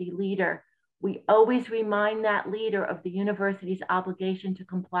university leader, we always remind that leader of the university's obligation to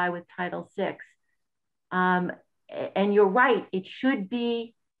comply with Title VI. And you're right, it should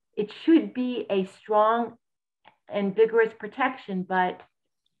be a strong and vigorous protection, but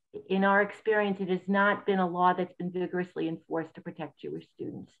in our experience, it has not been a law that's been vigorously enforced to protect Jewish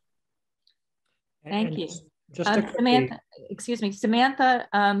students. Thank you. Just Samantha, excuse me, Samantha.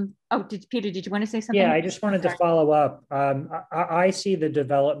 Peter, did you want to say something? Yeah, I just wanted to follow up. I see the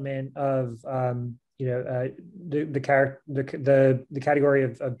development of the category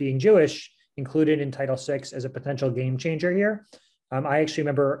of being Jewish included in Title VI as a potential game changer here. I actually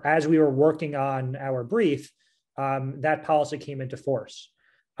remember as we were working on our brief, that policy came into force.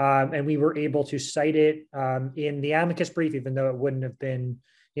 And we were able to cite it in the amicus brief, even though it wouldn't have been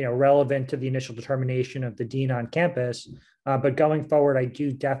relevant to the initial determination of the dean on campus. But going forward, I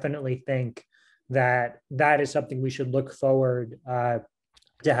do definitely think that that is something we should look forward to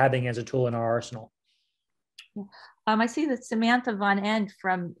having as a tool in our arsenal. I see that Samantha Von End,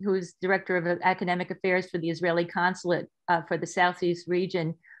 who's Director of Academic Affairs for the Israeli Consulate for the Southeast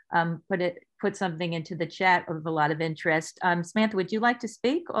region, put something into the chat of a lot of interest. Samantha, would you like to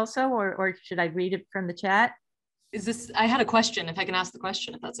speak also, or should I read it from the chat? I had a question, if I can ask the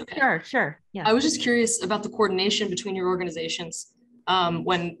question, if that's okay. Sure. Yeah. I was just curious about the coordination between your organizations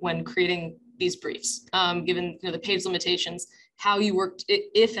when creating these briefs, given the page limitations, how you worked,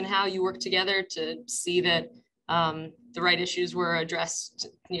 if and how you worked together to see that the right issues were addressed,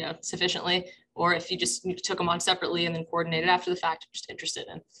 sufficiently, or if you just took them on separately and then coordinated after the fact. I'm just interested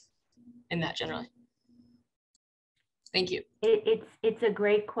in that generally. Thank you. It's a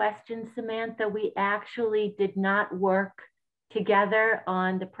great question, Samantha. We actually did not work together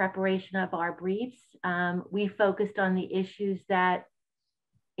on the preparation of our briefs. We focused on the issues that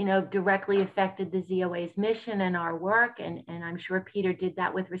directly affected the ZOA's mission and our work, and I'm sure Peter did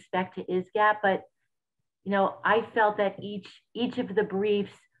that with respect to ISGAP. But I felt that each of the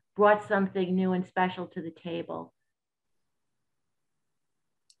briefs brought something new and special to the table.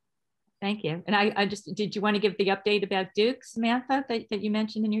 Thank you. And I just, did you want to give the update about Duke, Samantha, that you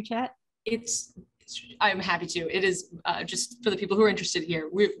mentioned in your chat? I'm happy to. It is just for the people who are interested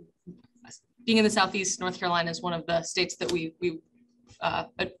here. Being in the Southeast, North Carolina is one of the states that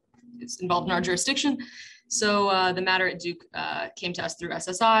it's involved in our jurisdiction. So the matter at Duke came to us through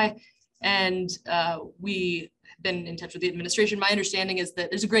SSI, and we have been in touch with the administration. My understanding is that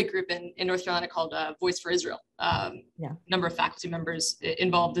there's a great group in North Carolina called Voice for Israel. Number of faculty members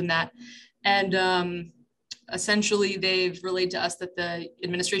involved in that. And essentially they've relayed to us that the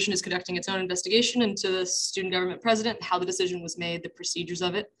administration is conducting its own investigation into the student government president, how the decision was made, the procedures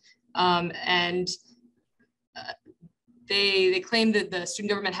of it. And they claim that the student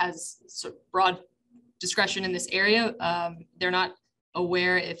government has sort of broad discretion in this area. They're not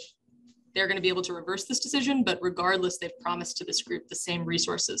aware if they're going to be able to reverse this decision, but regardless, they've promised to this group the same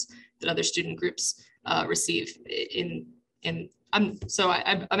resources that other student groups receive. So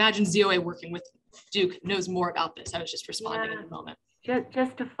I imagine ZOA working with Duke knows more about this. I was just responding in the moment.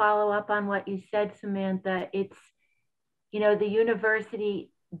 Just to follow up on what you said, Samantha, it's, the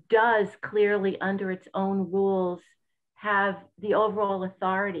university does clearly under its own rules have the overall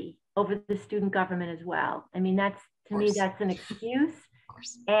authority over the student government as well. I mean, to me, that's an excuse.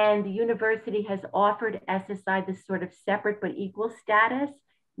 And the university has offered SSI this sort of separate but equal status.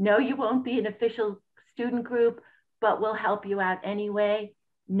 No, you won't be an official student group, but we'll help you out anyway.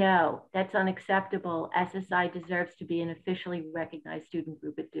 No, that's unacceptable. SSI deserves to be an officially recognized student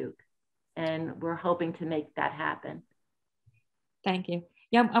group at Duke. And we're hoping to make that happen. Thank you.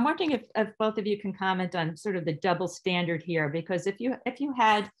 Yeah, I'm wondering if both of you can comment on sort of the double standard here, because if you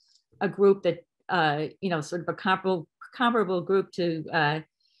had a group that, sort of a comparable group to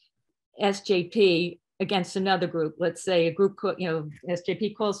SJP against another group, let's say a group,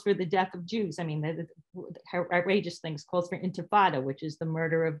 SJP calls for the death of Jews. I mean, the outrageous things, calls for intifada, which is the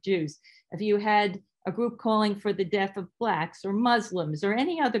murder of Jews. If you had a group calling for the death of Blacks or Muslims or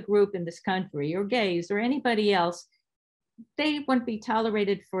any other group in this country, or gays or anybody else, they wouldn't be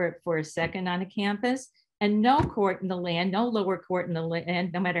tolerated for a second on a campus. And no court in the land, no lower court in the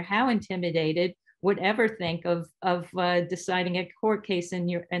land, no matter how intimidated, would ever think of deciding a court case in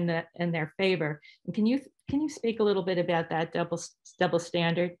their favor. And can you speak a little bit about that double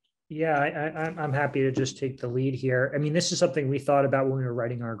standard? Yeah, I'm happy to just take the lead here. I mean, this is something we thought about when we were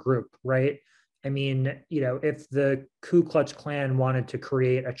writing our group, right? I mean, if the Ku Klux Klan wanted to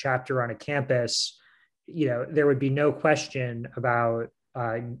create a chapter on a campus, there would be no question about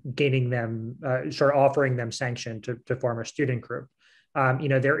gaining them, sort of offering them sanction to form a student group.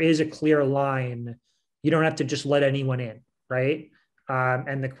 There is a clear line. You don't have to just let anyone in, right?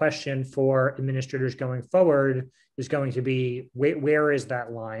 And the question for administrators going forward is going to be, where is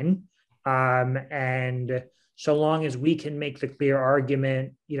that line? And so long as we can make the clear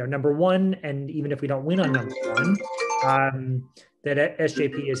argument, number one, and even if we don't win on number one, that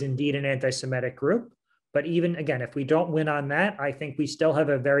SJP is indeed an anti-Semitic group. But even, again, if we don't win on that, I think we still have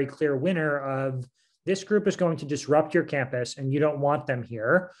a very clear winner of this group is going to disrupt your campus and you don't want them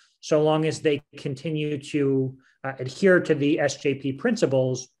here, so long as they continue to adhere to the SJP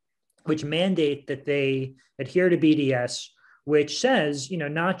principles, which mandate that they adhere to BDS, which says,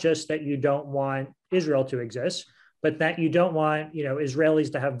 not just that you don't want Israel to exist, but that you don't want,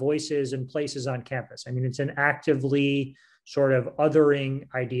 Israelis to have voices and places on campus. I mean, it's an actively sort of othering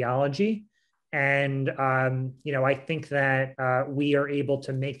ideology. And, I think that we are able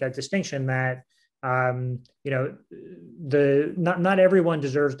to make that distinction that, not everyone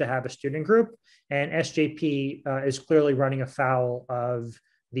deserves to have a student group, and SJP is clearly running afoul of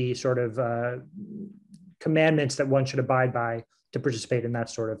the sort of commandments that one should abide by to participate in that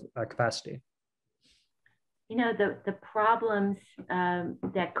sort of capacity. The problems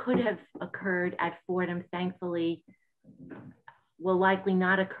that could have occurred at Fordham, thankfully, will likely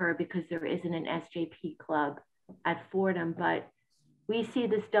not occur because there isn't an SJP club at Fordham, but we see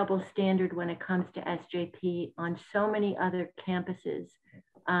this double standard when it comes to SJP on so many other campuses.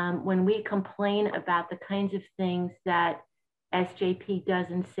 When we complain about the kinds of things that SJP does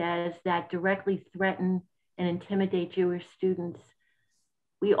and says that directly threaten and intimidate Jewish students,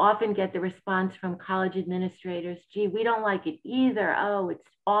 we often get the response from college administrators, gee, we don't like it either. Oh, it's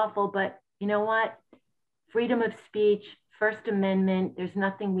awful. But you know what? Freedom of speech, First Amendment, there's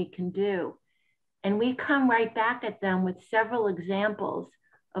nothing we can do. And we come right back at them with several examples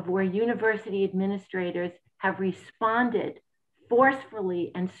of where university administrators have responded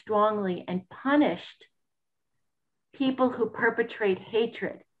forcefully and strongly and punished people who perpetrate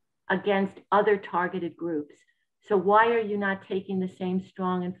hatred against other targeted groups. So why are you not taking the same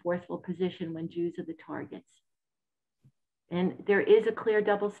strong and forceful position when Jews are the targets? And there is a clear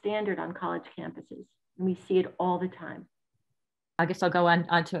double standard on college campuses, and we see it all the time. I guess I'll go on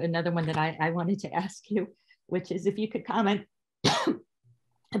to another one that I wanted to ask you, which is if you could comment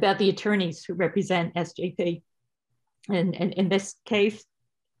about the attorneys who represent SJP. And in this case,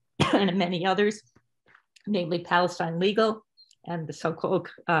 and in many others, namely Palestine Legal and the so-called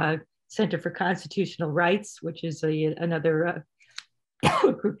Center for Constitutional Rights, which is another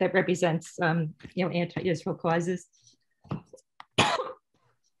group that represents anti-Israel causes.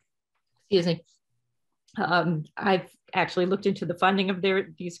 Excuse me. I've actually looked into the funding of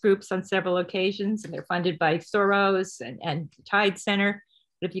these groups on several occasions, and they're funded by Soros and Tide Center.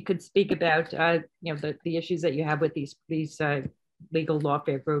 But if you could speak about the issues that you have with these legal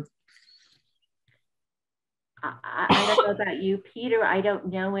lawfare groups. I don't know about you, Peter. I don't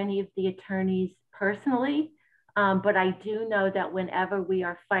know any of the attorneys personally, but I do know that whenever we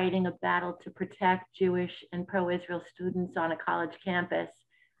are fighting a battle to protect Jewish and pro-Israel students on a college campus,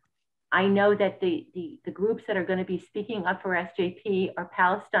 I know that the groups that are going to be speaking up for SJP are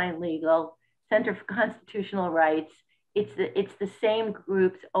Palestine Legal, Center for Constitutional Rights. It's the same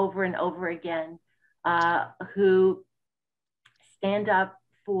groups over and over again who stand up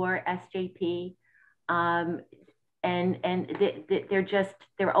for SJP. And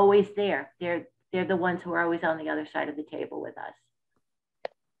they're always there. They're the ones who are always on the other side of the table with us.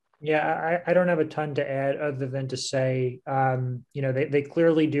 Yeah, I don't have a ton to add other than to say, they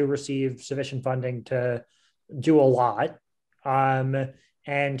clearly do receive sufficient funding to do a lot.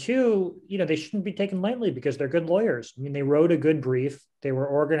 And two, they shouldn't be taken lightly because they're good lawyers. I mean, they wrote a good brief. They were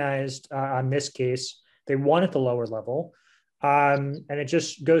organized on this case. They won at the lower level. And it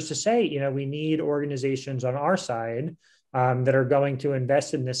just goes to say, we need organizations on our side that are going to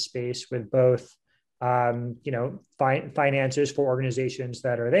invest in this space with both, finances for organizations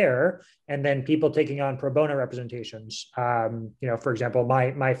that are there, and then people taking on pro bono representations. For example,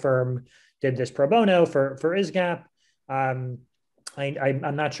 my firm did this pro bono for ISGAP. I'm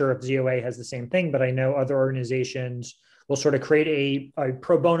not sure if ZOA has the same thing, but I know other organizations will sort of create a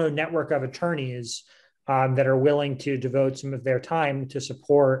pro bono network of attorneys that are willing to devote some of their time to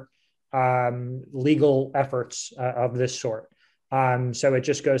support legal efforts of this sort. So it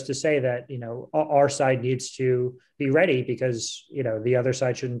just goes to say that, our side needs to be ready because, the other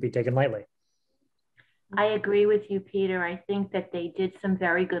side shouldn't be taken lightly. I agree with you, Peter. I think that they did some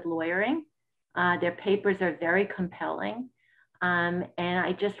very good lawyering. Their papers are very compelling. And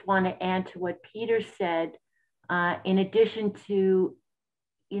I just want to add to what Peter said, in addition to,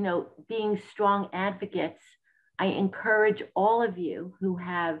 being strong advocates, I encourage all of you who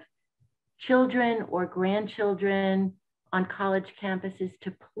have children or grandchildren on college campuses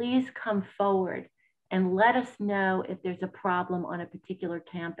to please come forward and let us know if there's a problem on a particular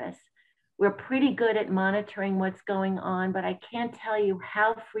campus. We're pretty good at monitoring what's going on, but I can't tell you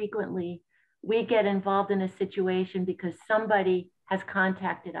how frequently we get involved in a situation because somebody has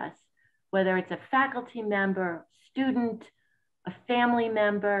contacted us, whether it's a faculty member, student, a family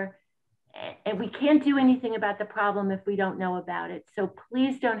member, and we can't do anything about the problem if we don't know about it. So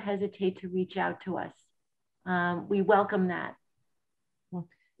please don't hesitate to reach out to us. We welcome that.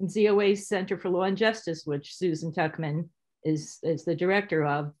 And ZOA Center for Law and Justice, which Susan Tuchman is the director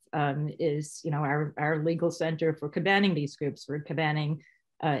of, is our legal center for cabanning these groups, for cabanning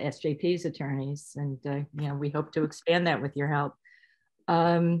SJP's attorneys, and we hope to expand that with your help.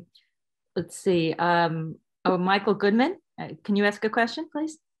 Let's see. Michael Goodman, can you ask a question,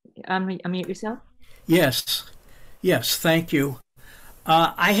 please? Unmute yourself. Yes, thank you.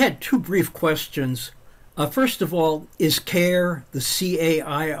 I had two brief questions. First of all, is CAIR, the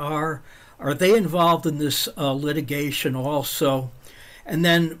CAIR, are they involved in this litigation also? And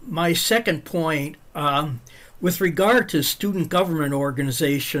then my second point, with regard to student government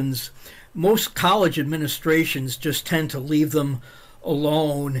organizations, most college administrations just tend to leave them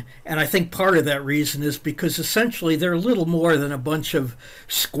alone. And I think part of that reason is because essentially they're little more than a bunch of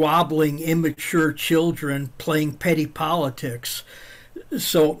squabbling, immature children playing petty politics.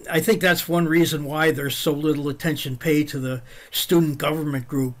 So I think that's one reason why there's so little attention paid to the student government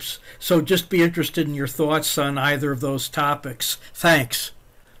groups. So just be interested in your thoughts on either of those topics. Thanks.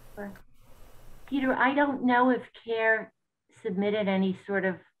 Peter, I don't know if CAIR submitted any sort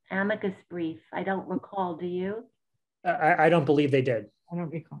of amicus brief. I don't recall. Do you? I don't believe they did. I don't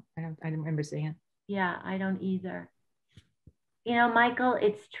recall. I don't remember seeing it. Yeah, I don't either. Michael,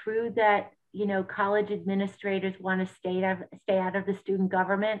 it's true that college administrators want to stay out of the student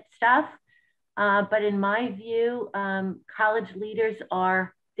government stuff. But in my view, college leaders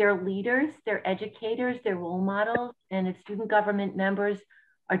they're leaders, they're educators, they're role models. And if student government members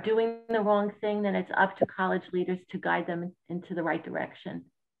are doing the wrong thing, then it's up to college leaders to guide them into the right direction.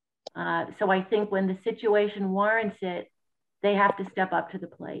 So I think when the situation warrants it, they have to step up to the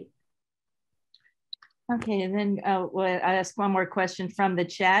plate. Okay, and then I'll ask one more question from the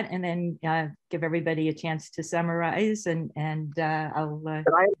chat, and then give everybody a chance to summarize. And I'll. Can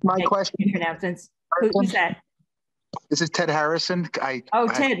I ask my question? Announcements. Who's that? This is Ted Harrison.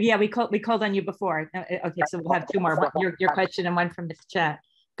 Ted. Yeah, we called on you before. Okay, so we'll have two more. Your question and one from the chat.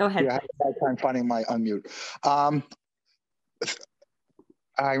 Go ahead. Yeah, I'm finding my unmute.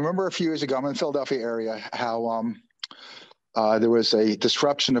 I remember a few years ago, I'm in the Philadelphia area, how there was a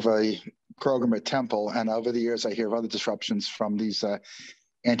disruption of a program at Temple, and over the years I hear of other disruptions from these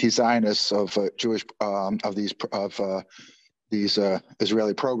anti-Zionists of Jewish these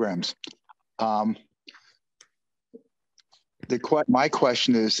Israeli programs. My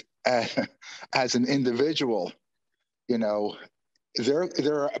question is, as an individual,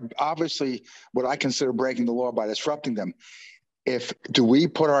 they're obviously what I consider breaking the law by disrupting them. Do we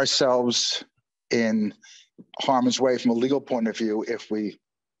put ourselves in harm's way from a legal point of view if we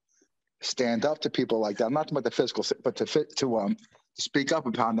stand up to people like that? I'm not talking about the physical, but to speak up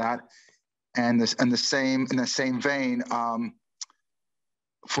upon that. And in the same vein,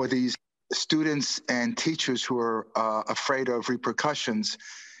 for these students and teachers who are afraid of repercussions,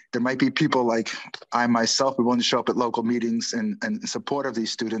 there might be people like I myself who want to show up at local meetings in support of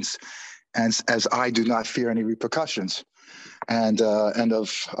these students, as I do not fear any repercussions, and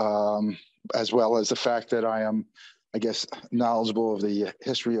as well as the fact that I am, I guess, knowledgeable of the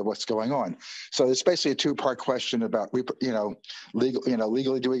history of what's going on. So it's basically a two-part question about,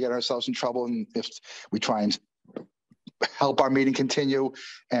 legally, do we get ourselves in trouble, and if we try and help our meeting continue,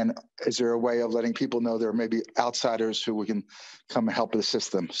 and is there a way of letting people know there may be outsiders who we can come and help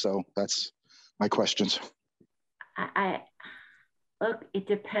assist them? So that's my questions. Look, it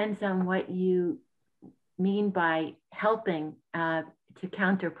depends on what you mean by helping to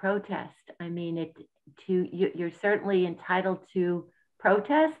counter protest. I mean, you're certainly entitled to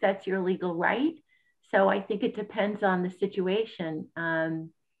protest. That's your legal right. So I think it depends on the situation.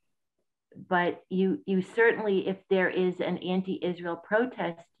 But you certainly, if there is an anti-Israel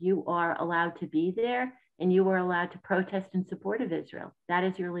protest, you are allowed to be there, and you are allowed to protest in support of Israel. That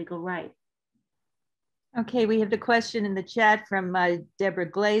is your legal right. Okay, we have the question in the chat from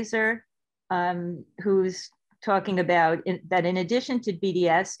Deborah Glazer, who's talking about that in addition to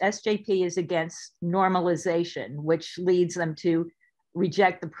BDS, SJP is against normalization, which leads them to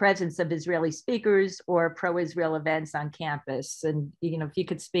reject the presence of Israeli speakers or pro-Israel events on campus. And if you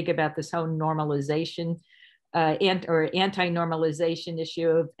could speak about this whole normalization or anti-normalization issue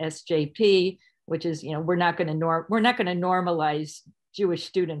of SJP, which is, we're not going to normalize Jewish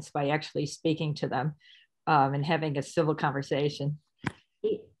students by actually speaking to them and having a civil conversation.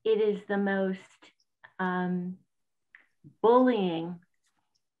 It is the most bullying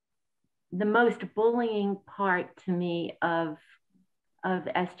part to me of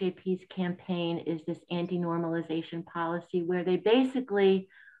SJP's campaign is this anti-normalization policy, where they basically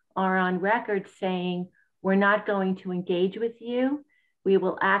are on record saying, we're not going to engage with you. We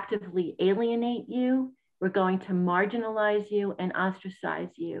will actively alienate you. We're going to marginalize you and ostracize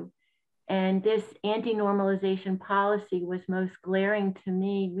you. And this anti-normalization policy was most glaring to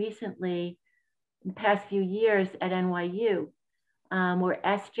me recently in the past few years at NYU, where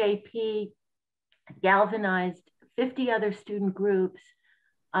SJP galvanized 50 other student groups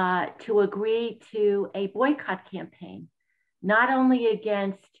to agree to a boycott campaign, not only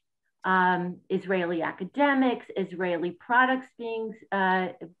against Israeli academics, Israeli products being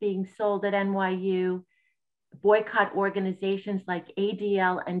sold at NYU, boycott organizations like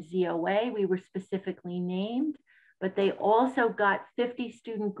ADL and ZOA, we were specifically named, but they also got 50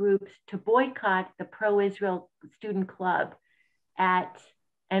 student groups to boycott the pro-Israel student club at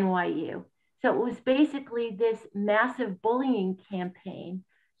NYU. So it was basically this massive bullying campaign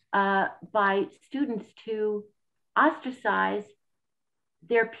by students to ostracize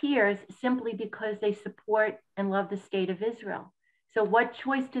their peers simply because they support and love the state of Israel. So what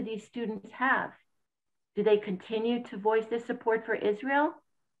choice do these students have? Do they continue to voice their support for Israel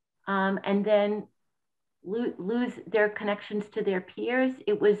and then lose their connections to their peers?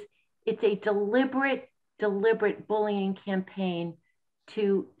 It's a deliberate bullying campaign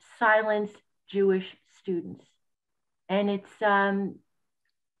to silence Jewish students. And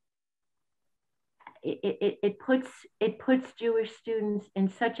it puts Jewish students in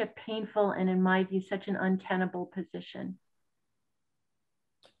such a painful and, in my view, such an untenable position.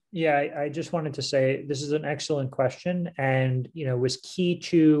 Yeah, I just wanted to say this is an excellent question, and was key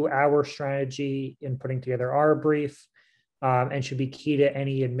to our strategy in putting together our brief, and should be key to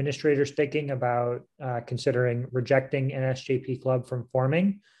any administrators thinking about considering rejecting an SJP club from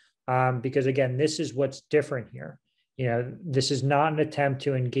forming, because again, this is what's different here. This is not an attempt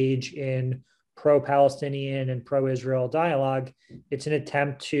to engage in pro-Palestinian and pro-Israel dialogue. It's an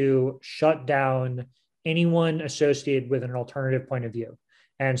attempt to shut down anyone associated with an alternative point of view.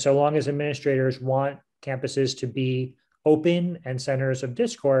 And so long as administrators want campuses to be open and centers of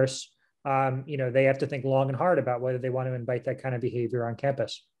discourse, they have to think long and hard about whether they want to invite that kind of behavior on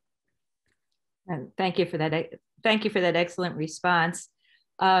campus. And thank you for that. Thank you for that excellent response.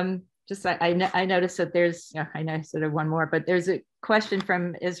 I noticed that there's, I know sort of one more, but there's a question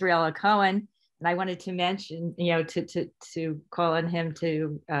from Israel Cohen, and I wanted to mention, to call on him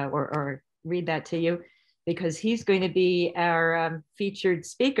to or read that to you, because he's going to be our featured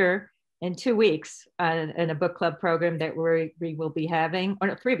speaker in 2 weeks in a book club program that we will be having, or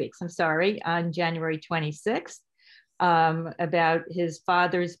no, 3 weeks, I'm sorry, on January 26th, about his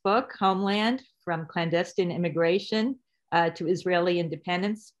father's book, Homeland, From Clandestine Immigration to Israeli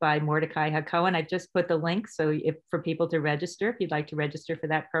Independence by Mordecai HaKohen. I've just put the link for people to register, if you'd like to register for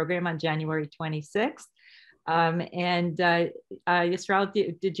that program on January 26th. Yisrael,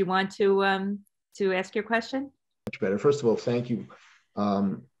 did you want to ask your question? Much better. First of all, thank you,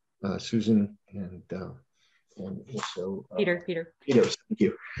 Susan, and also Peter, thank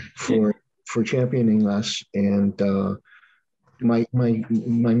you for championing us. And my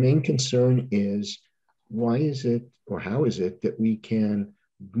main concern is, why is it, or how is it, that we can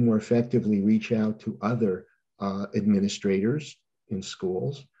more effectively reach out to other administrators in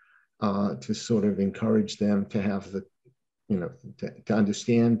schools to sort of encourage them to have the, to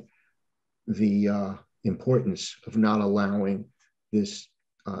understand the importance of not allowing this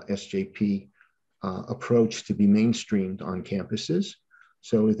SJP approach to be mainstreamed on campuses.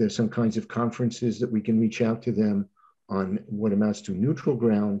 So if there's some kinds of conferences that we can reach out to them on what amounts to neutral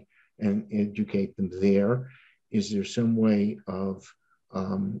ground and educate them there. Is there some way of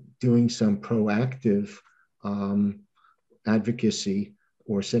doing some proactive advocacy,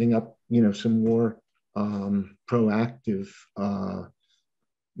 or setting up, some more proactive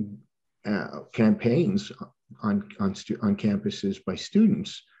campaigns on campuses by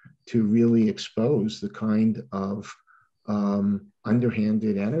students to really expose the kind of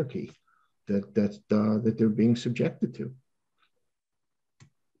underhanded anarchy that they're being subjected to?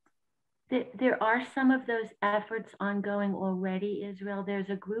 There are some of those efforts ongoing already, Israel. There's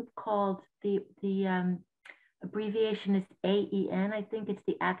a group called, the abbreviation is AEN. I think it's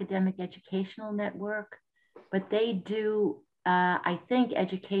the Academic Educational Network, but they do, I think,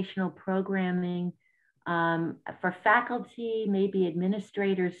 educational programming for faculty, maybe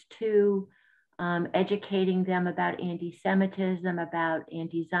administrators too, educating them about anti-Semitism, about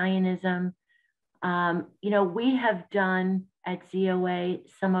anti-Zionism. You know, we have done at ZOA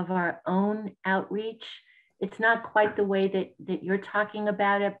some of our own outreach. It's not quite the way that you're talking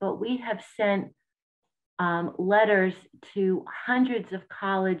about it, but we have sent letters to hundreds of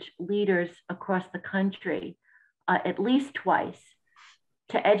college leaders across the country, at least twice,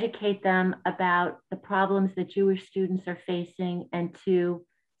 to educate them about the problems that Jewish students are facing and to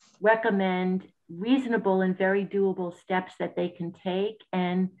recommend reasonable and very doable steps that they can take.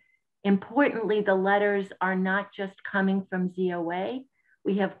 And importantly, the letters are not just coming from ZOA.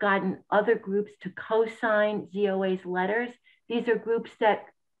 We have gotten other groups to co-sign ZOA's letters. These are groups that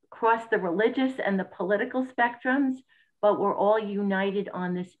cross the religious and the political spectrums, but we're all united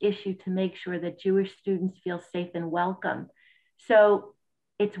on this issue to make sure that Jewish students feel safe and welcome. So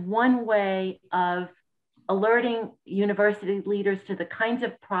it's one way of alerting university leaders to the kinds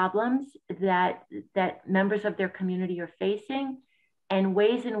of problems that members of their community are facing, and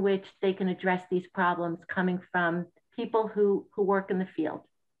ways in which they can address these problems coming from people who work in the field.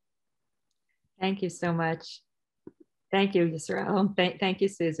 Thank you so much. Thank you, Yisrael. Thank you,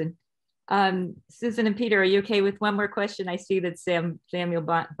 Susan. Susan and Peter, are you okay with one more question? I see that Samuel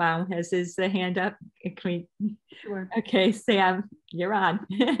Baum has his hand up. Sure. Okay, Sam, you're on.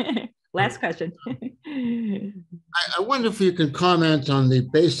 Last question. I wonder if you can comment on the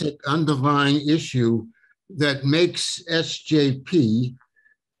basic underlying issue that makes SJP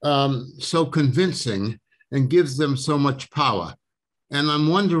so convincing and gives them so much power. And I'm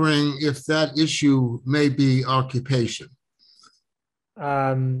wondering if that issue may be occupation.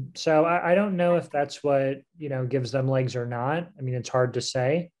 So I don't know if that's what, gives them legs or not. I mean, it's hard to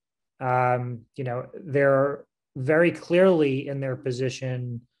say. They're very clearly in their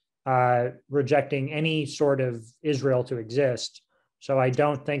position rejecting any sort of Israel to exist. So I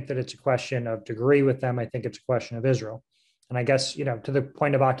don't think that it's a question of to agree with them. I think it's a question of Israel. And I guess, to the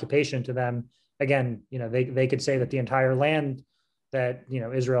point of occupation to them, again, they could say that the entire land that,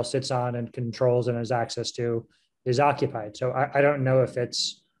 Israel sits on and controls and has access to is occupied. So I don't know if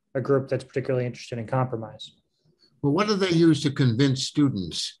it's a group that's particularly interested in compromise. Well, what do they use to convince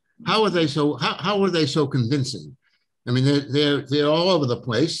students? How are they so convincing? I mean, they're all over the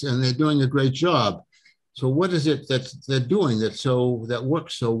place and they're doing a great job. So what is it that they're doing that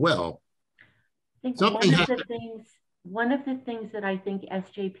works so well? I think one of the things that I think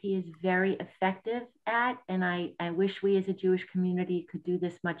SJP is very effective at, and I wish we as a Jewish community could do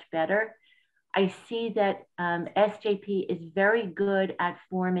this much better. I see that SJP is very good at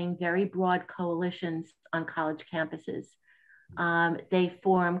forming very broad coalitions on college campuses. They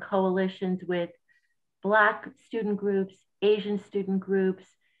form coalitions with Black student groups, Asian student groups,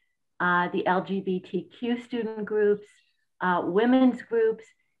 the LGBTQ student groups, women's groups.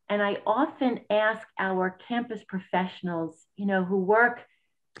 And I often ask our campus professionals, who work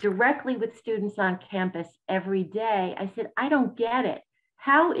directly with students on campus every day, I said, I don't get it.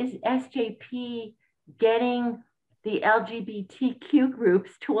 How is SJP getting the LGBTQ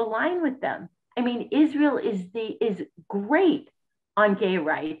groups to align with them? I mean, Israel is great on gay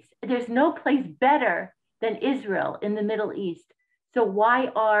rights. There's no place better than Israel in the Middle East. So why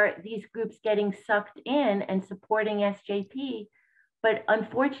are these groups getting sucked in and supporting SJP? But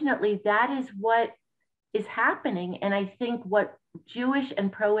unfortunately, that is what is happening. And I think what Jewish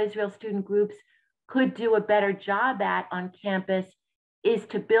and pro-Israel student groups could do a better job at on campus is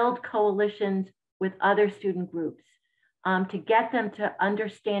to build coalitions with other student groups, to get them to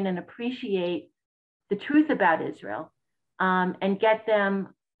understand and appreciate the truth about Israel, and get them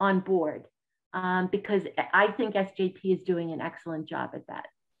on board, because I think SJP is doing an excellent job at that.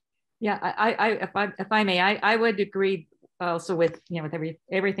 Yeah, if I may, I would agree also with with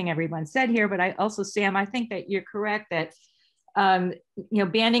everything everyone said here, but I also, Sam, I think that you're correct that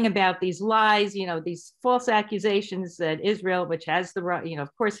banning about these lies, these false accusations that Israel, which has the right,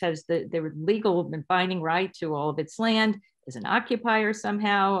 of course, has the legal and binding right to all of its land, is an occupier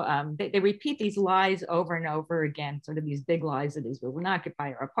somehow. They repeat these lies over and over again, sort of these big lies that Israel an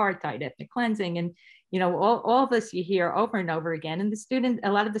occupier, apartheid, ethnic cleansing, and all this you hear over and over again. And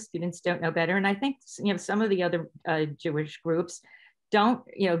a lot of the students don't know better. And I think some of the other Jewish groups don't,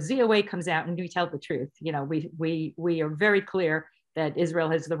 ZOA comes out and we tell the truth. We are very clear that Israel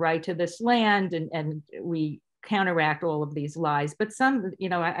has the right to this land, and we counteract all of these lies. But some,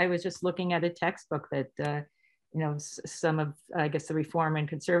 I was just looking at a textbook that, some of, I guess, the reform and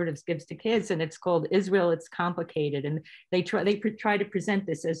conservatives gives to kids, and it's called Israel, It's Complicated. And they try to present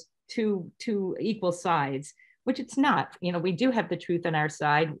this as two equal sides, which it's not. We do have the truth on our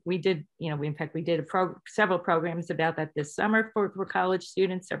side. We did, in fact, we did several programs about that this summer for college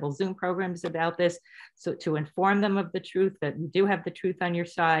students, several Zoom programs about this. So to inform them of the truth, that you do have the truth on your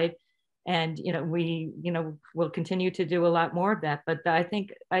side. And, we'll continue to do a lot more of that. But I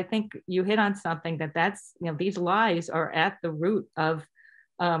think you hit on something that's, these lies are at the root of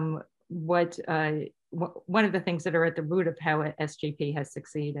one of the things that are at the root of how SJP has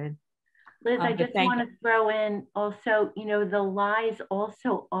succeeded. Liz, I just want to throw in also, the lies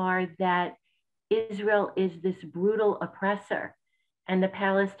also are that Israel is this brutal oppressor, and the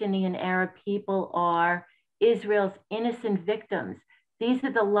Palestinian Arab people are Israel's innocent victims. These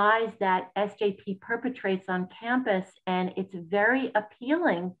are the lies that SJP perpetrates on campus, and it's very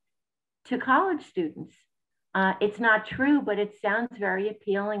appealing to college students. It's not true, but it sounds very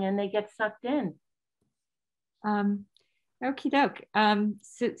appealing, and they get sucked in. Okie doke.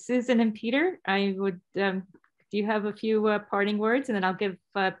 Susan and Peter, I would, do you have a few parting words, and then I'll give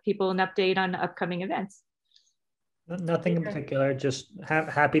people an update on upcoming events? Nothing in particular, just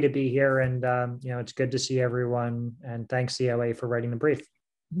happy to be here, and it's good to see everyone, and thanks ZOA for writing the brief.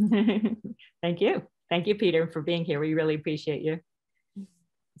 Thank you, Peter, for being here. We really appreciate you.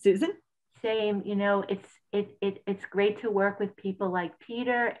 Susan? Same. It's great to work with people like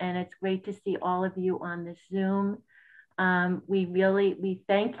Peter, and it's great to see all of you on this Zoom. We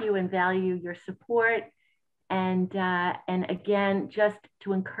thank you and value your support, and again, just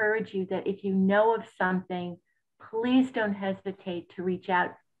to encourage you that if you know of something, please don't hesitate to reach out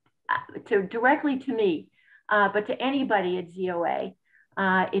directly to me, but to anybody at ZOA.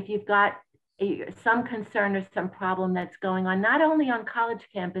 If you've got some concern or some problem that's going on, not only on college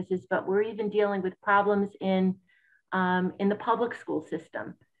campuses, but we're even dealing with problems in the public school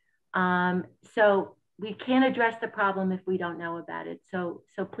system. So we can't address the problem if we don't know about it. So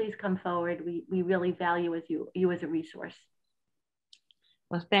please come forward. We really value you as a resource.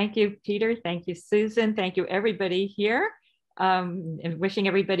 Well, thank you, Peter. Thank you, Susan. Thank you, everybody here. And wishing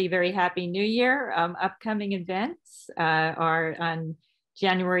everybody a very happy New Year. Upcoming events are on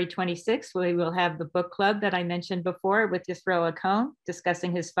January 26th. We will have the book club that I mentioned before with Yisrael Cohn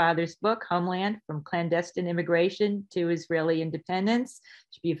discussing his father's book, Homeland, From Clandestine Immigration to Israeli Independence.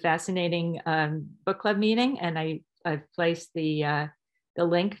 It should be a fascinating book club meeting. And I've placed the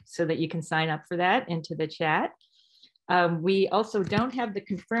link so that you can sign up for that into the chat. We also don't have the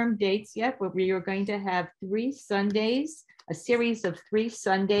confirmed dates yet, but we are going to have 3 Sundays, a series of 3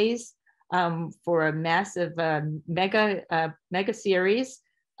 Sundays for a massive mega series.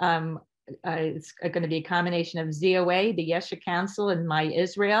 It's going to be a combination of ZOA, the Yesha Council, and My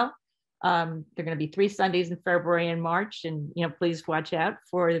Israel. They're going to be 3 Sundays in February and March, and please watch out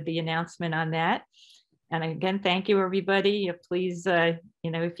for the announcement on that. And again, thank you, everybody. Please,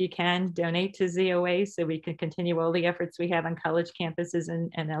 if you can, donate to ZOA so we can continue all the efforts we have on college campuses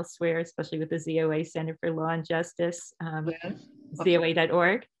and elsewhere, especially with the ZOA Center for Law and Justice,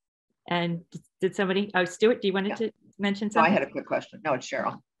 ZOA.org. And did somebody, Stuart, do you want to mention something? I had a quick question. No, it's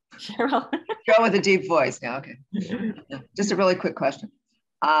Cheryl. Cheryl. Cheryl with a deep voice. Yeah, okay. Just a really quick question.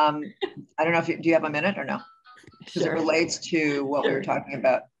 I don't know if do you have a minute or no? Because it relates to what we were talking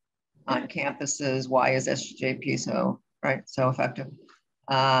about on campuses. Why is SJP so effective?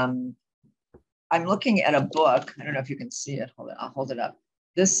 I'm looking at a book. I don't know if you can see it. Hold it. I'll hold it up.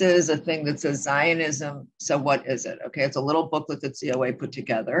 This is a thing that says Zionism. So what is it? Okay, it's a little booklet that ZOA put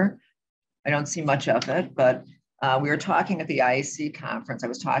together. I don't see much of it, but we were talking at the IAC conference. I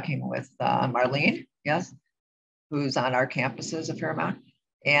was talking with Marlene, yes, who's on our campuses a fair amount.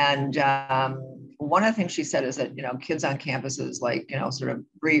 And one of the things she said is that, kids on campuses, sort of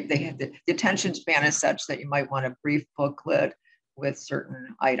brief, they have the attention span is such that you might want a brief booklet with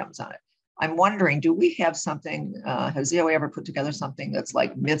certain items on it. I'm wondering, do we have something, has ZOA ever put together something that's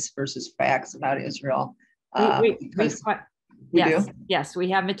like myths versus facts about Israel? Yes,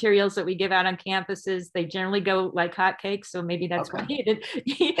 we have materials that we give out on campuses. They generally go like hotcakes, so maybe that's why you did.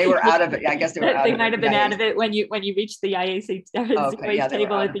 They were out of it. I guess they were out of it. They might have been out of it when you reached the IAC table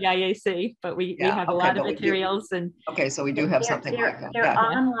at the IAC, but we have a lot of materials. So we do have something like that. They're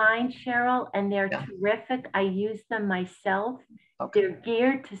online, Cheryl, and they're terrific. I use them myself. They're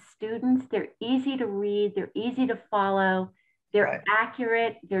geared to students. They're easy to read. They're easy to follow. They're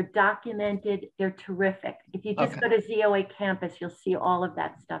accurate, they're documented, they're terrific. If you just go to ZOA campus, you'll see all of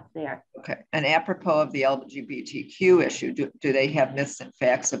that stuff there. Okay, and apropos of the LGBTQ issue, do they have myths and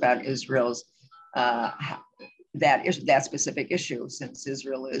facts about Israel's that specific issue, since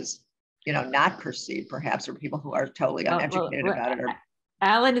Israel is, not perceived perhaps, or people who are totally uneducated about it.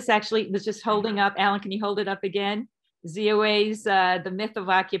 Alan was just holding up. Alan, can you hold it up again? ZOA's The Myth of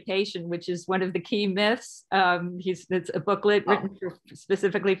Occupation, which is one of the key myths. It's a booklet written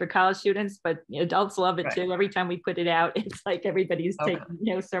specifically for college students, but adults love it too. Every time we put it out, it's like everybody's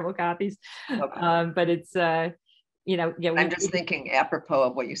taking several copies. But it's I'm just thinking apropos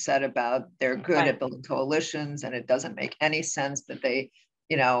of what you said about they're good at building coalitions, and it doesn't make any sense that they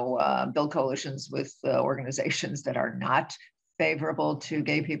build coalitions with organizations that are not favorable to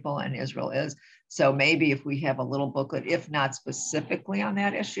gay people, and Israel is. So maybe if we have a little booklet, if not specifically on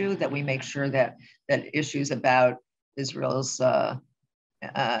that issue, that we make sure that issues about Israel's,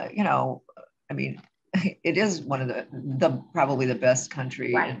 it is one of the probably the best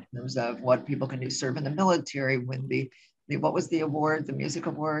country in terms of what people can do, serve in the military, win what was the award, the music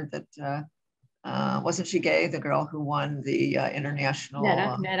award that, wasn't she gay, the girl who won the international?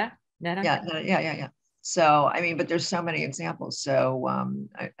 Netta. Yeah. So, but there's so many examples. So,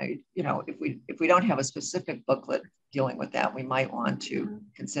 if we don't have a specific booklet dealing with that, we might want to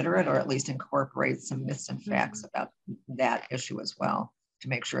consider it, or at least incorporate some myths and facts about that issue as well, to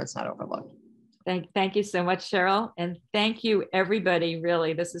make sure it's not overlooked. Thank you so much, Cheryl. And thank you, everybody.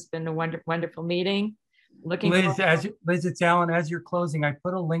 Really, this has been a wonderful meeting. Liz, it's Alan, as you're closing, I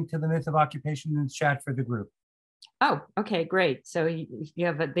put a link to the Myth of Occupation in the chat for the group. Oh, okay, great. So you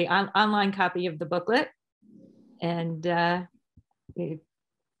have the online copy of the booklet, and in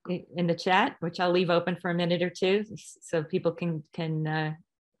the chat, which I'll leave open for a minute or two, so people can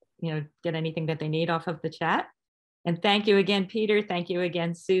get anything that they need off of the chat. And thank you again, Peter. Thank you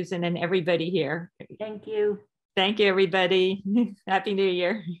again, Susan, and everybody here. Thank you. Thank you, everybody. Happy New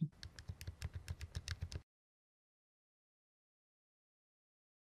Year.